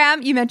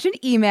Instagram, you mentioned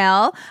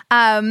email.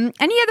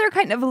 Any other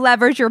kind of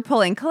levers you're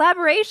pulling?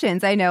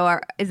 Collaborations, I know,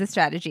 is a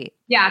strategy.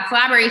 Yeah,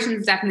 collaboration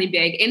is definitely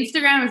big.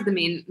 Instagram is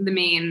the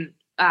main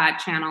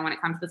channel when it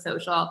comes to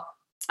social.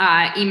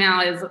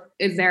 Email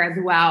is there as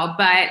well,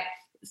 but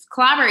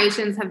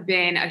collaborations have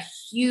been a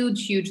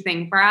huge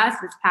thing for us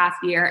this past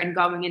year, and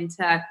going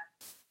into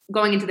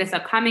this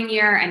upcoming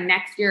year and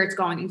next year, it's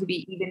going to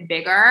be even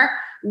bigger.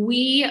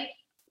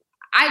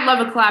 I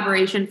love a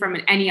collaboration from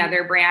any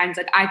other brand.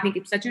 Like, I think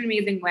it's such an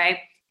amazing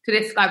way to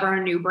discover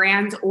a new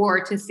brand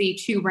or to see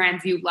two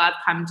brands you love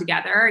come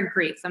together and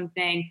create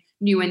something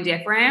new and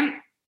different.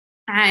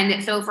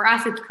 And so for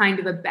us, it's kind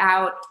of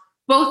about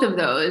both of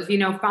those,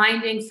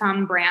 finding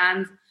some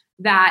brands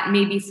that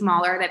may be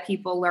smaller that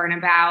people learn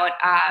about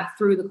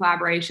through the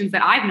collaborations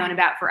that I've known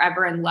about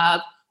forever and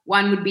love.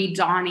 One would be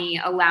Donnie,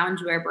 a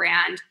loungewear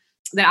brand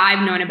that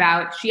I've known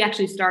about. She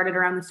actually started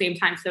around the same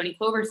time Stoney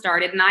Clover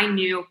started, and I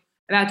knew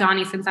about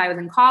Donnie since I was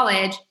in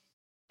college.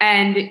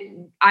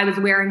 And I was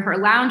wearing her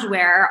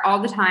loungewear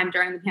all the time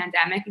during the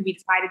pandemic, and we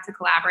decided to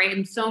collaborate.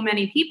 And so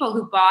many people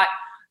who bought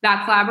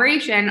that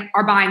collaboration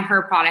are buying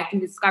her product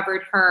and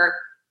discovered her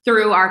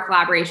through our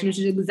collaboration, which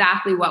is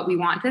exactly what we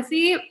want to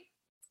see.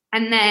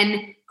 And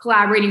then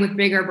collaborating with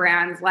bigger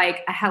brands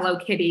like a Hello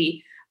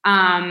Kitty,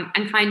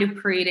 and kind of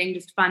creating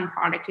just fun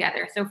product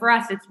together. So for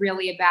us, it's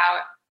really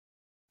about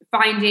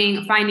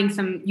finding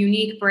some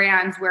unique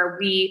brands where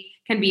we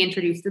can be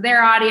introduced to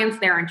their audience,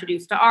 they're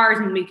introduced to ours,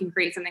 and we can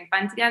create something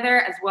fun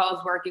together, as well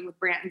as working with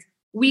brands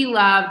we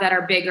love that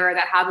are bigger,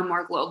 that have a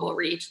more global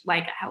reach,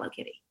 like a Hello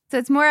Kitty. So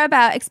it's more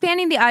about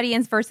expanding the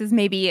audience versus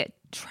maybe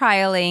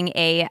trialing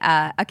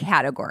a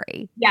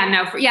category.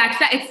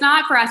 It's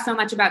not for us so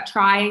much about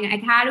trying a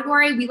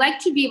category. We like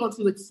to be able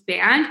to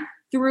expand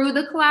through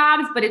the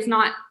collabs, but it's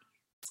not,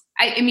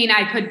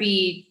 I could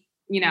be,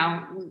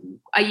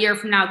 a year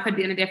from now, it could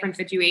be in a different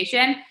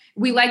situation.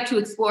 we like to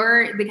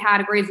explore the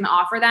categories and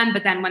offer them,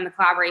 but then when the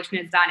collaboration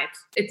is done,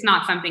 it's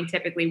not something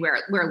typically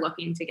we're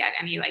looking to get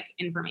any like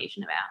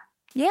information about.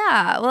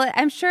 Yeah, well,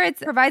 I'm sure it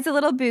provides a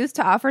little boost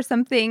to offer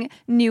something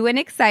new and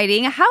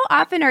exciting. How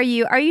often are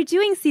you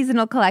doing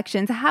seasonal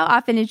collections? How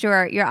often is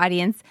your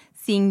audience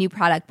seeing new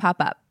product pop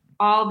up?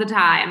 All the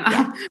time.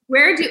 Yeah.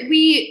 Where do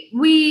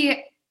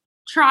we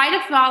try to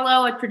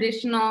follow a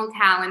traditional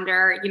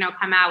calendar,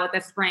 come out with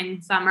a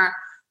spring, summer,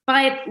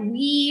 but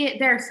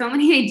there are so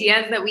many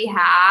ideas that we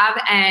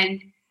have,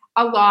 and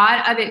a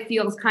lot of it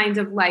feels kind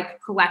of like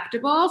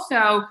collectible.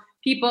 So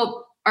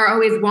people are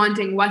always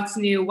wanting what's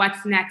new,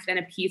 what's next, and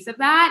a piece of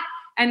that.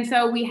 And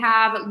so we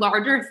have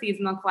larger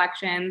seasonal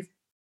collections.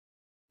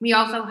 We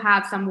also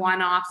have some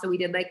one-offs. So we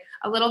did like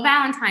a little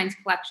Valentine's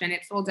collection.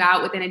 It sold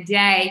out within a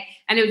day,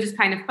 and it was just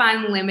kind of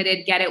fun,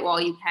 limited, get it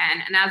while you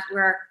can. And as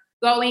we're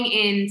going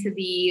into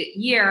the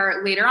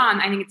year later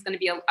on, I think it's going to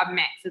be a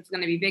mix. It's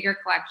going to be bigger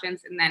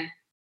collections and then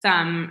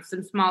some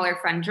smaller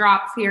fun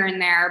drops here and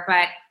there.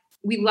 But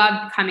we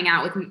love coming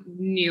out with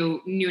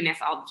newness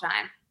all the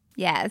time.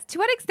 Yes. To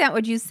what extent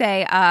would you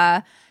say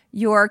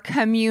your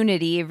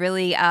community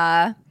really,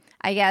 propped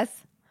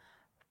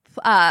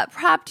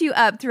you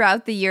up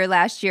throughout the year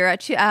last year,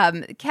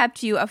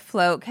 kept you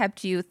afloat,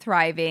 kept you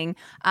thriving?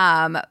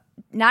 Not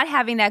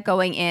having that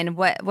going in,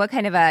 what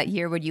kind of a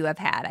year would you have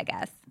had, I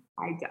guess?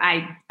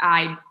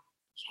 I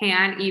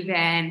can't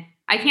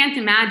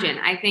imagine.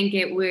 I think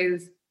it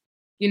was,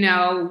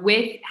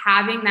 with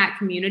having that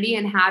community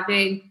and I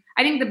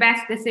think the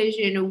best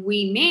decision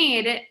we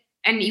made,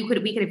 and we could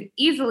have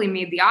easily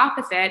made the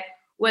opposite,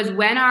 was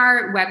when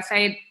our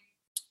website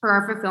for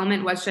our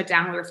fulfillment was shut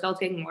down. We were still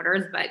taking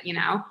orders, but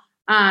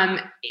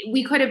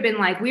we could have been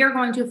like, we are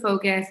going to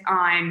focus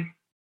on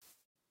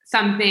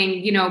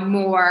something,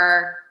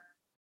 more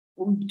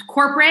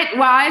corporate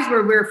wise,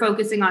 where we're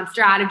focusing on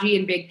strategy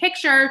and big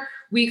picture.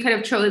 We could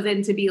have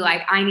chosen to be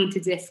like, I need to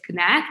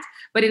disconnect,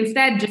 but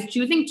instead just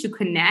choosing to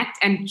connect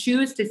and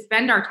choose to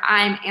spend our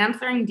time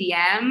answering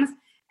DMs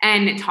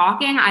and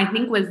talking, I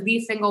think was the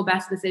single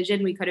best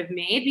decision we could have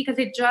made, because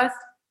it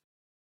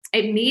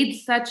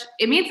made such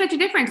a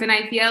difference. And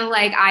I feel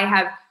like I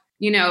have,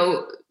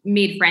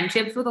 made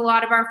friendships with a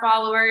lot of our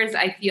followers.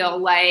 I feel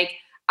like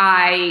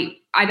I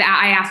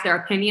ask their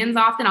opinions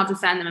often. I'll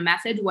just send them a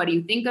message. What do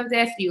you think of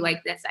this? Do you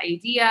like this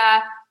idea?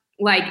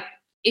 Like,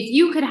 if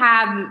you could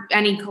have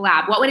any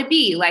collab, what would it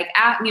be? Like,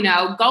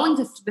 going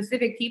to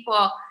specific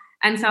people.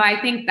 And so I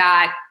think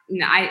that,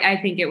 I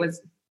think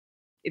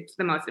it's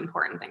the most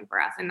important thing for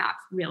us. And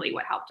that's really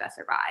what helped us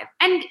survive.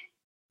 And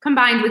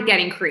combined with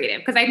getting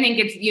creative, because I think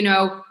it's,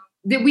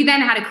 that we then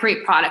had to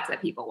create products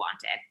that people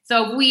wanted.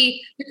 So the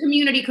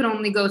community could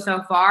only go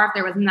so far if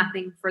there was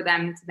nothing for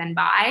them to then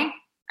buy.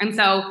 And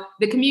so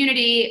the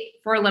community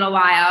for a little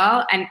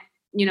while and,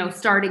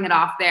 starting it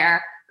off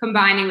there,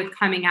 combining with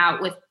coming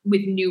out with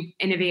new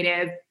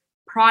innovative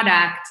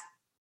product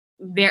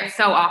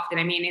so often.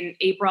 I mean, in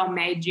April,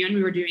 May, June,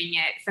 we were doing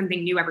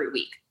something new every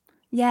week.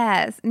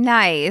 Yes.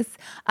 Nice.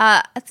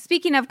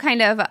 Speaking of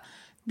kind of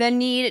the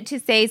need to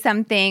say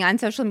something on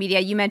social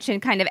media, you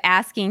mentioned kind of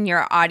asking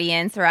your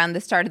audience around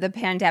the start of the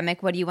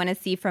pandemic, what do you want to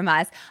see from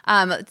us?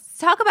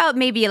 Talk about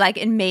maybe like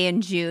in May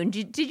and June.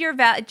 Did your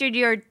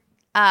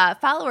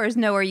followers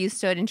know where you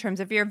stood in terms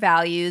of your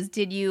values?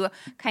 Did you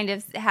kind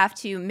of have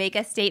to make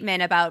a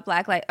statement about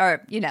Black Lives,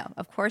 or,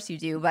 of course you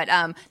do, but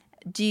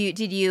did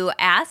you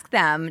ask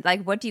them,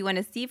 like, what do you want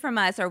to see from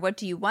us, or what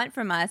do you want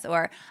from us,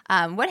 or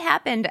what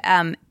happened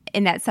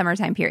in that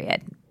summertime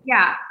period?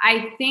 Yeah,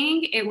 I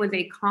think it was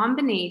a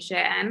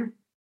combination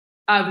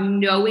of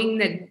knowing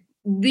that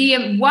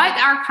what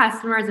our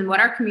customers and what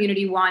our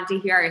community want to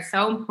hear is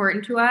so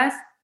important to us,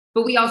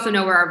 but we also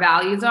know where our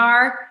values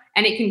are,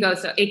 and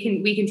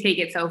we can take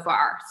it so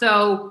far.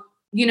 So,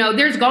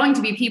 there's going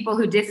to be people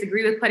who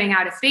disagree with putting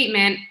out a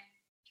statement.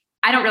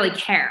 I don't really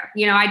care.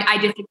 I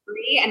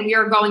disagree, and we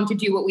are going to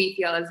do what we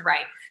feel is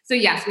right. So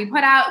yes, we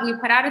put out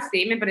a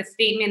statement, but a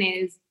statement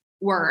is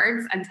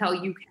words until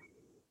you can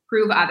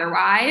prove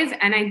otherwise.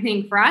 And I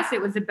think for us,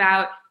 it was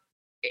a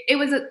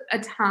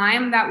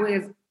time that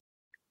was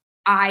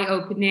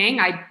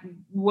eye-opening. I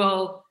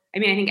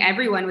think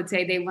everyone would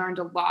say they learned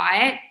a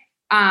lot.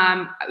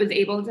 I was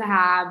able to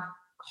have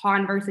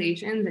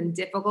conversations and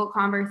difficult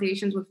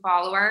conversations with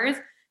followers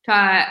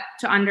to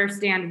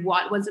understand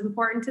what was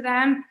important to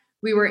them.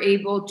 We were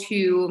able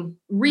to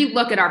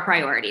relook at our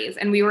priorities,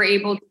 and we were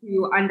able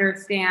to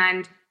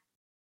understand,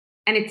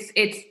 and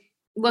it's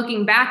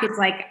looking back, it's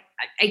like,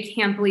 I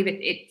can't believe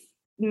it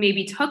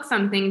maybe took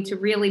something to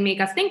really make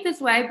us think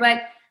this way,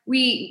 but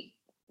we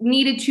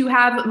needed to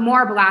have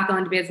more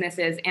Black-owned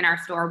businesses in our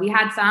store. We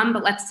had some,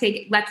 but let's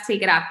take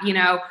it up.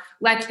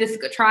 Let's just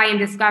try and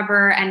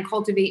discover and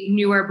cultivate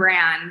newer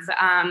brands.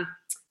 A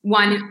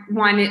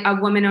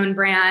woman-owned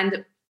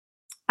brand,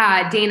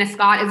 Dana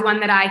Scott, is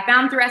one that I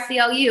found through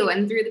SCLU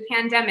and through the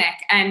pandemic,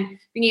 and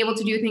being able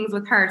to do things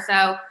with her.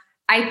 So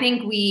I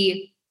think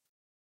we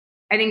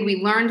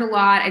learned a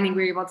lot. I think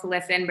we were able to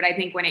listen, but I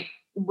think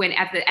when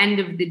at the end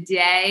of the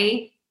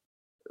day,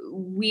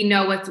 we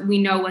know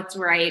what's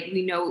right.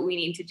 We know what we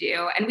need to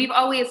do. And we've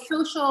always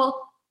social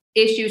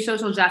issues,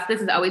 social justice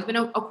has always been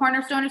a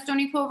cornerstone of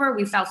Stoney Clover.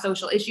 We sell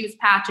social issues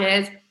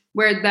patches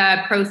where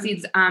the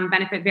proceeds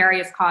benefit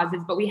various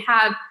causes, but we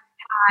have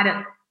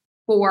had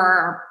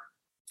for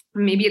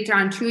maybe it's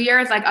around 2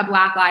 years, like a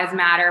Black Lives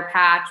Matter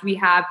patch. We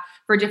have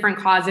for different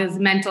causes,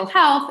 mental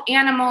health,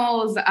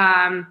 animals,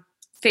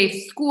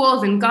 safe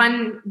schools, and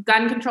gun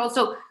control.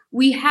 So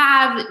we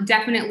have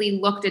definitely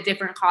looked at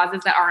different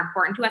causes that are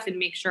important to us and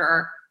make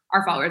sure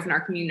our followers in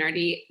our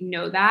community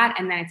know that.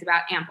 And then it's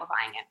about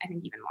amplifying it, I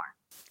think, even more.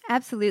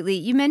 Absolutely.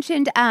 You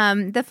mentioned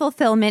the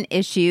fulfillment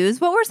issues.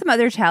 What were some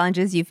other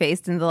challenges you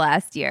faced in the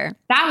last year?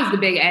 That was the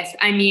biggest.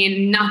 I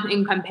mean,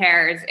 nothing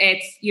compares.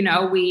 It's,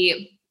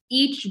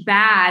 each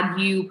bag,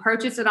 you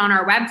purchase it on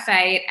our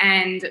website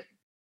and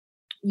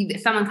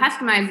someone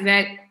customizes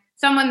it.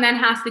 Someone then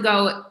has to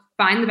go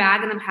find the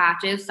bag and the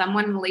patches.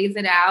 Someone lays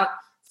it out.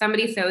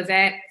 Somebody sews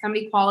it.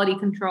 Somebody quality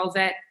controls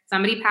it.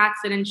 Somebody packs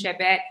it and ship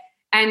it.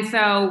 And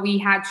so we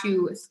had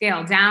to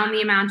scale down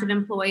the amount of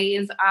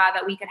employees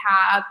that we could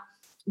have.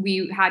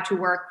 We had to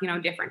work,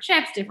 different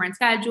shifts, different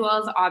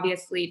schedules,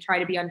 obviously try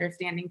to be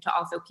understanding to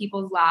also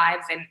people's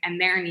lives and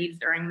their needs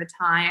during the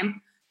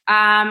time.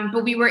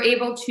 But we were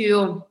able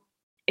to,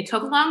 it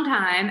took a long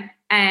time,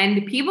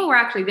 and people were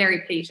actually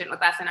very patient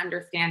with us and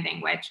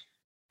understanding, which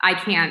I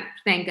can't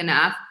thank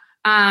enough.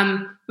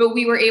 But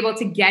we were able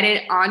to get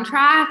it on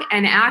track,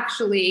 and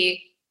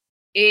actually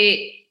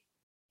it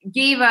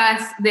gave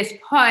us this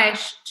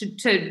push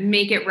to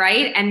make it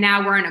right. And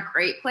now we're in a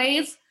great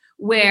place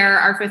where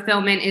our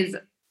fulfillment is,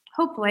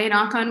 hopefully,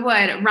 knock on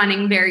wood,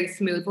 running very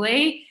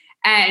smoothly.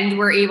 And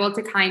we're able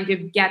to kind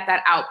of get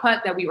that output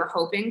that we were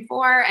hoping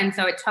for. And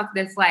so it took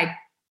this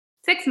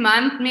 6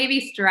 month maybe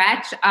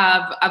stretch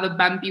of a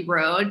bumpy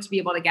road to be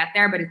able to get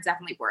there, but it's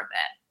definitely worth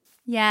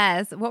it.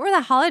 Yes. What were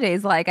the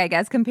holidays like, I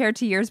guess, compared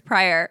to years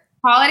prior?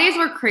 Holidays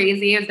were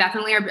crazy. It was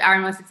definitely our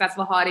most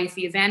successful holiday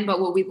season.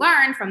 But what we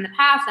learned from the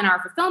past and our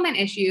fulfillment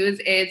issues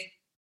is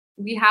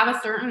we have a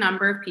certain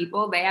number of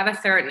people, they have a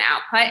certain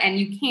output,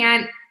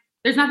 and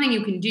there's nothing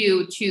you can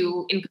do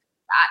to increase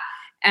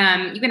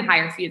that. You can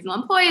hire seasonal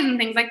employees and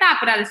things like that,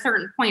 but at a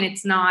certain point,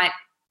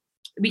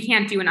 we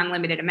can't do an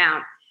unlimited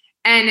amount.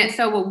 And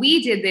so what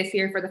we did this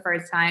year for the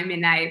first time,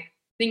 and I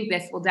think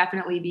this will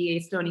definitely be a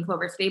Stoney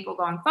Clover staple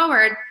going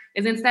forward,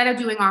 is instead of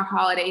doing our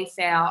holiday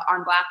sale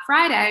on Black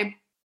Friday,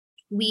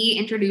 we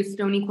introduced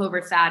Stoney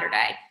Clover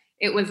Saturday.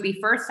 It was the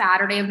first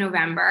Saturday of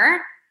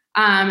November.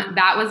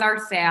 That was our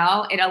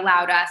sale. It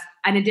allowed us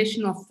an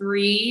additional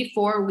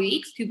 3-4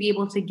 weeks to be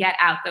able to get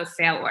out those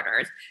sale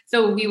orders.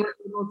 So we were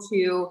able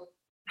to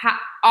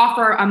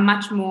offer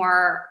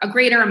a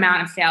greater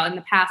amount of sale. In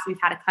the past, we've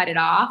had to cut it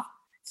off.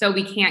 So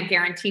we can't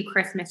guarantee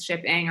Christmas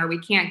shipping, or we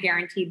can't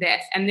guarantee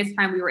this. And this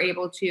time we were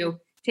able to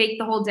take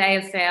the whole day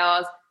of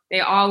sales. They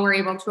all were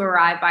able to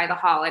arrive by the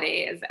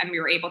holidays, and we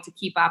were able to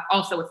keep up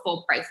also with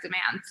full price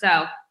demand.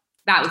 So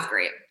that was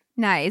great.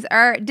 Nice.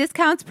 Are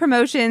discounts,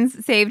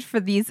 promotions saved for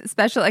these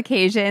special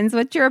occasions?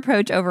 What's your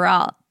approach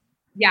overall?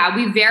 Yeah,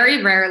 we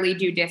very rarely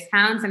do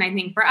discounts. And I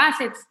think for us,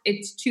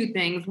 it's two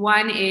things.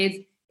 One is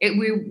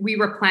we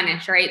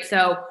replenish, right?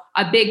 So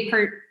a big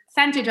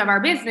percentage of our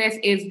business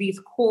is these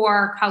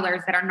core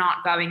colors that are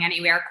not going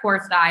anywhere,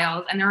 core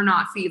styles, and they're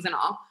not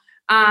seasonal.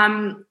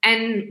 And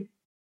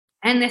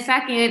the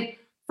second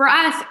for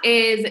us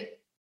is,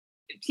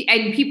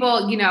 and people,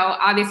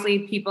 obviously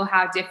people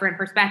have different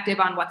perspective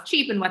on what's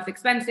cheap and what's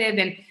expensive.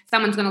 And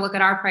someone's going to look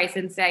at our price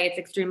and say it's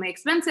extremely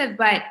expensive.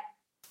 But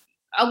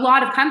a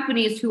lot of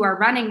companies who are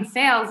running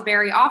sales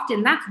very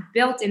often, that's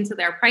built into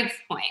their price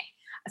point.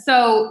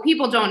 So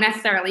people don't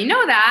necessarily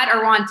know that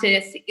or want to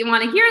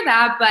hear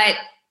that. But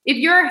if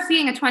you're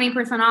seeing a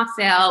 20% off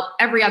sale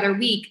every other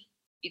week,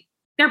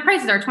 their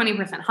prices are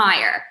 20%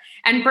 higher.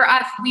 And for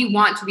us, we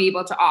want to be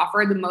able to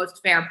offer the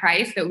most fair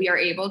price that we are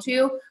able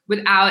to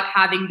without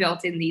having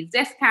built in these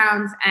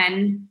discounts.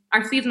 And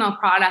our seasonal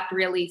product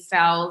really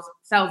sells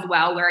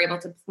well. We're able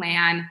to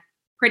plan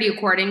pretty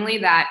accordingly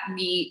that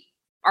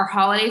our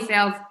holiday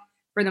sales,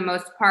 for the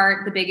most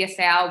part, the biggest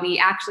sale, we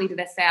actually did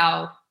a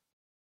sale.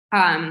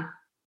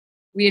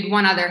 We did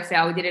one other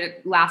sale. We did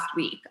it last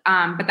week,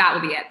 but that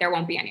will be it. There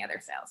won't be any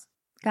other sales.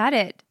 Got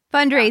it.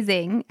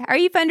 Fundraising. Are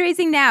you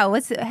fundraising now?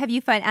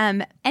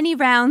 Any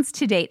rounds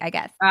to date, I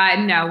guess?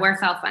 No, we're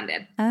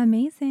self-funded.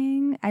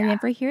 Amazing. I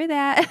never hear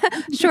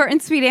that. Short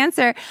and sweet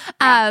answer.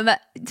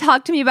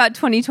 Talk to me about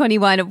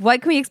 2021.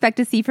 What can we expect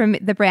to see from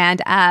the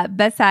brand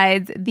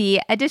besides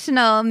the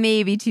additional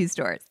maybe 2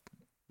 stores?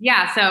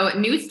 Yeah, so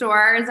new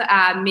stores,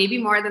 maybe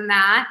more than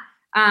that.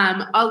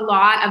 A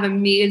lot of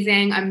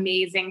amazing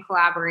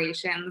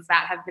collaborations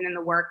that have been in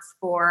the works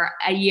for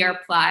a year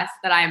plus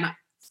that I'm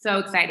so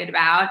excited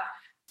about.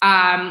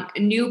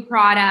 New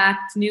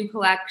products, new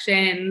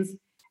collections.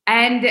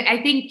 And I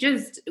think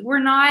we're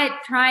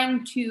not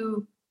trying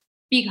to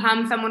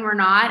become someone we're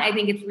not. I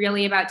think it's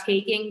really about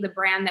taking the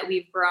brand that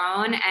we've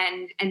grown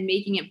and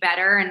making it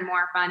better and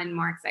more fun and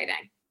more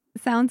exciting.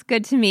 Sounds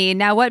good to me.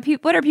 Now, what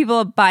are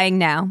people buying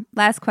now?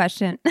 Last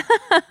question. A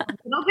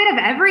little bit of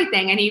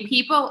everything. I mean,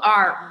 people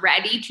are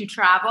ready to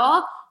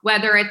travel,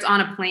 whether it's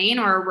on a plane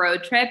or a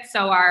road trip.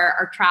 So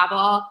our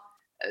travel,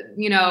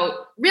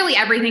 really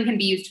everything can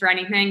be used for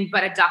anything,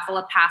 but a duffel,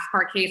 a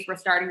passport case, we're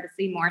starting to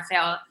see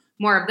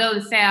more of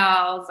those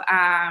sales.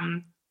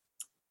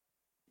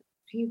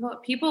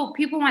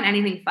 People want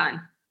anything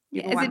fun.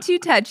 Is it too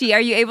touchy?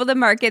 Are you able to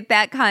market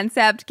that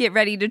concept, get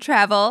ready to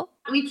travel?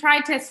 We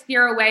tried to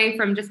steer away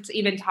from just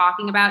even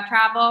talking about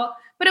travel.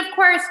 But of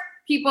course,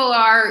 you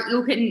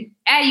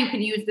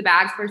can use the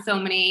bags for so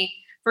many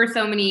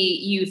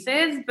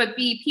uses, but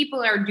B,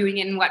 people are doing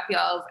it in what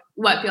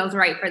feels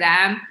right for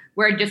them.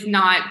 We're just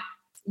not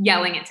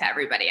yelling it to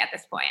everybody at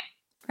this point.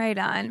 Right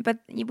on. But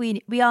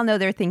we all know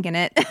they're thinking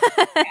it.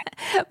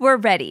 We're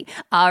ready.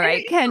 All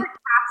right.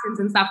 Captions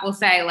and stuff will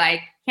say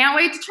like, can't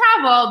wait to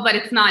travel, but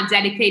it's not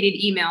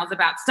dedicated emails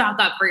about stock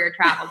up for your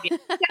travel.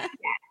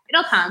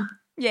 It'll come.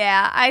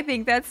 Yeah, I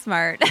think that's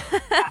smart.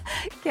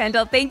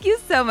 Kendall, thank you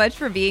so much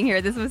for being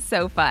here. This was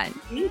so fun.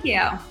 Thank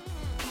you.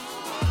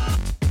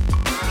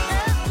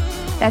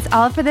 That's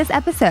all for this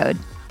episode.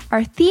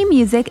 Our theme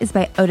music is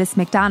by Otis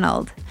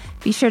McDonald.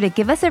 Be sure to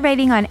give us a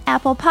rating on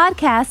Apple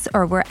Podcasts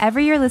or wherever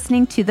you're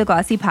listening to the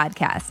Glossy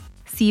Podcast.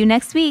 See you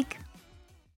next week.